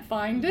we can't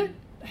find it.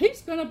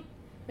 He's going to,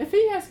 if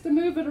he has to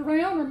move it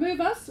around or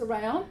move us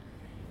around,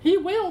 he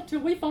will till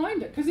we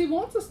find it, because he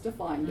wants us to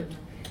find it.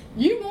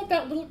 You want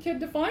that little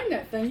kid to find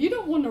that thing. You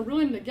don't want to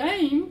ruin the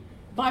game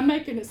by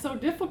making it so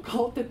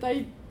difficult that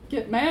they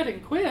get mad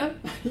and quit,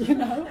 you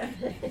know.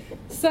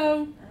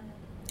 So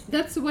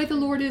that's the way the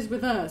Lord is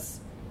with us.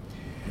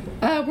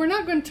 We're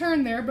not going to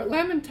turn there, but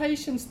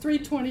Lamentations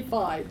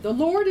 3:25. The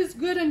Lord is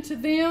good unto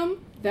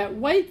them that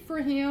wait for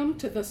him,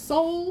 to the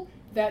soul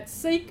that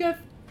seeketh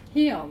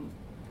him.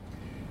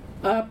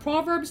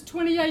 Proverbs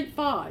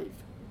 28:5.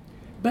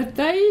 But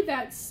they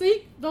that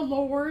seek the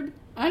Lord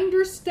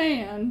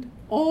understand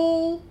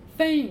all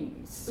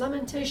things.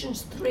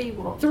 Lamentations 3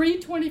 what?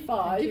 3:25.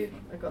 I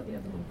got the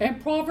other one.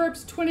 And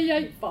Proverbs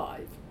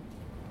 28:5.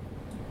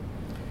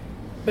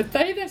 But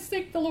they that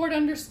seek the Lord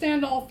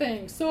understand all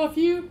things. So if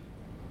you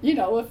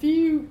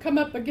come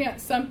up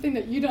against something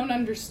that you don't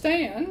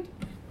understand,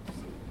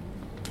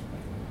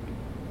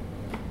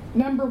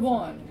 number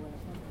one,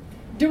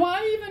 do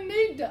I even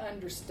need to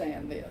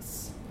understand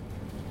this?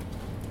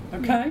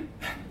 Okay?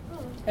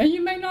 And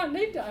you may not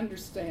need to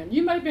understand.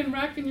 You may have been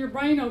racking your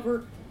brain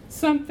over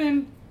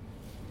something,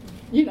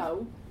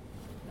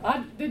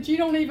 that you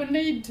don't even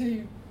need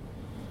to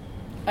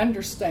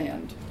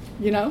understand,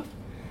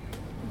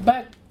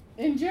 But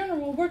in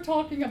general, we're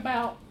talking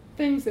about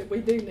things that we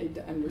do need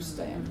to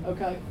understand,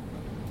 okay?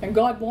 And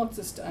God wants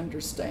us to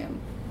understand.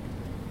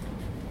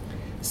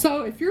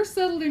 So if you're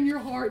settled in your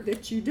heart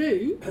that you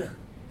do,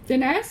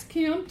 then ask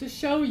him to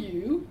show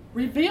you,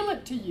 reveal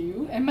it to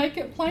you, and make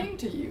it plain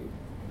to you.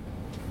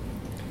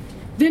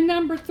 Then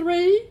number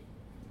 3,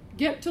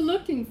 get to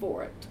looking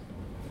for it.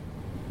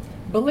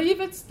 Believe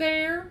it's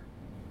there,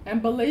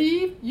 and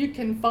believe you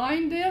can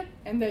find it,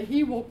 and that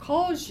he will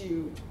cause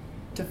you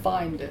to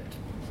find it.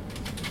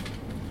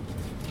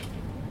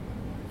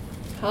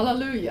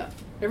 Hallelujah.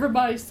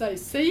 Everybody say,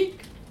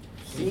 seek,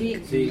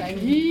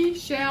 and ye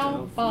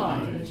shall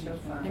find.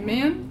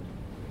 Amen?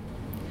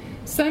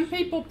 Some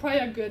people pray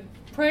a good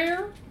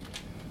prayer,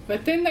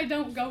 but then they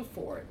don't go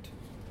for it.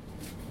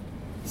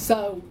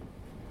 So,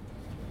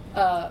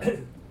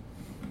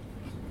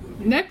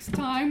 next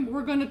time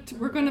we're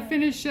gonna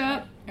finish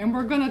up, and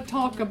we're gonna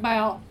talk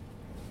about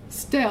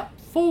step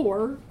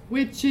 4,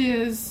 which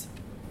is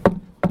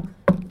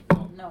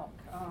Knock.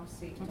 Oh,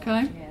 seek.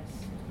 Okay. Yes.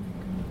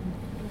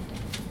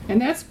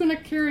 and that's going to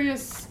carry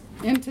us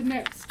into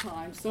next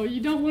time. So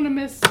you don't want to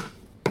miss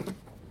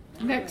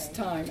next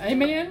time.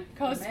 Amen?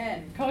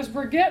 Because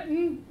we're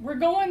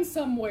going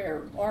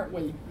somewhere, aren't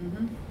we?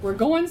 Mm-hmm. We're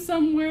going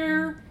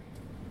somewhere.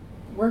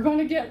 We're going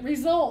to get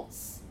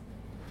results.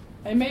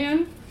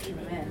 Amen?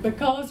 Amen.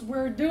 Because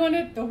we're doing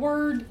it the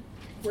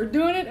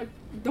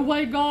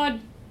way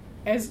God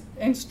has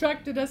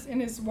instructed us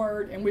in His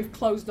Word, and we've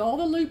closed all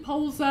the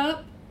loopholes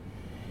up,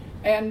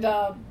 and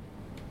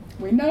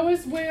we know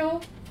His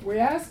will. We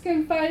ask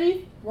in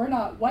faith. We're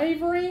not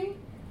wavering,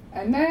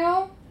 and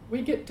now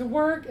we get to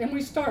work and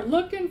we start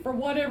looking for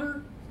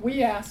whatever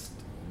we asked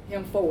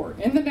Him for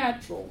in the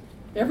natural.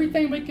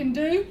 Everything we can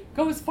do,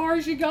 go as far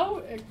as you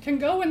can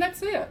go, and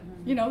that's it.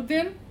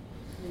 Then,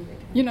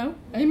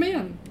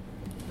 amen.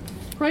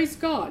 Praise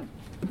God.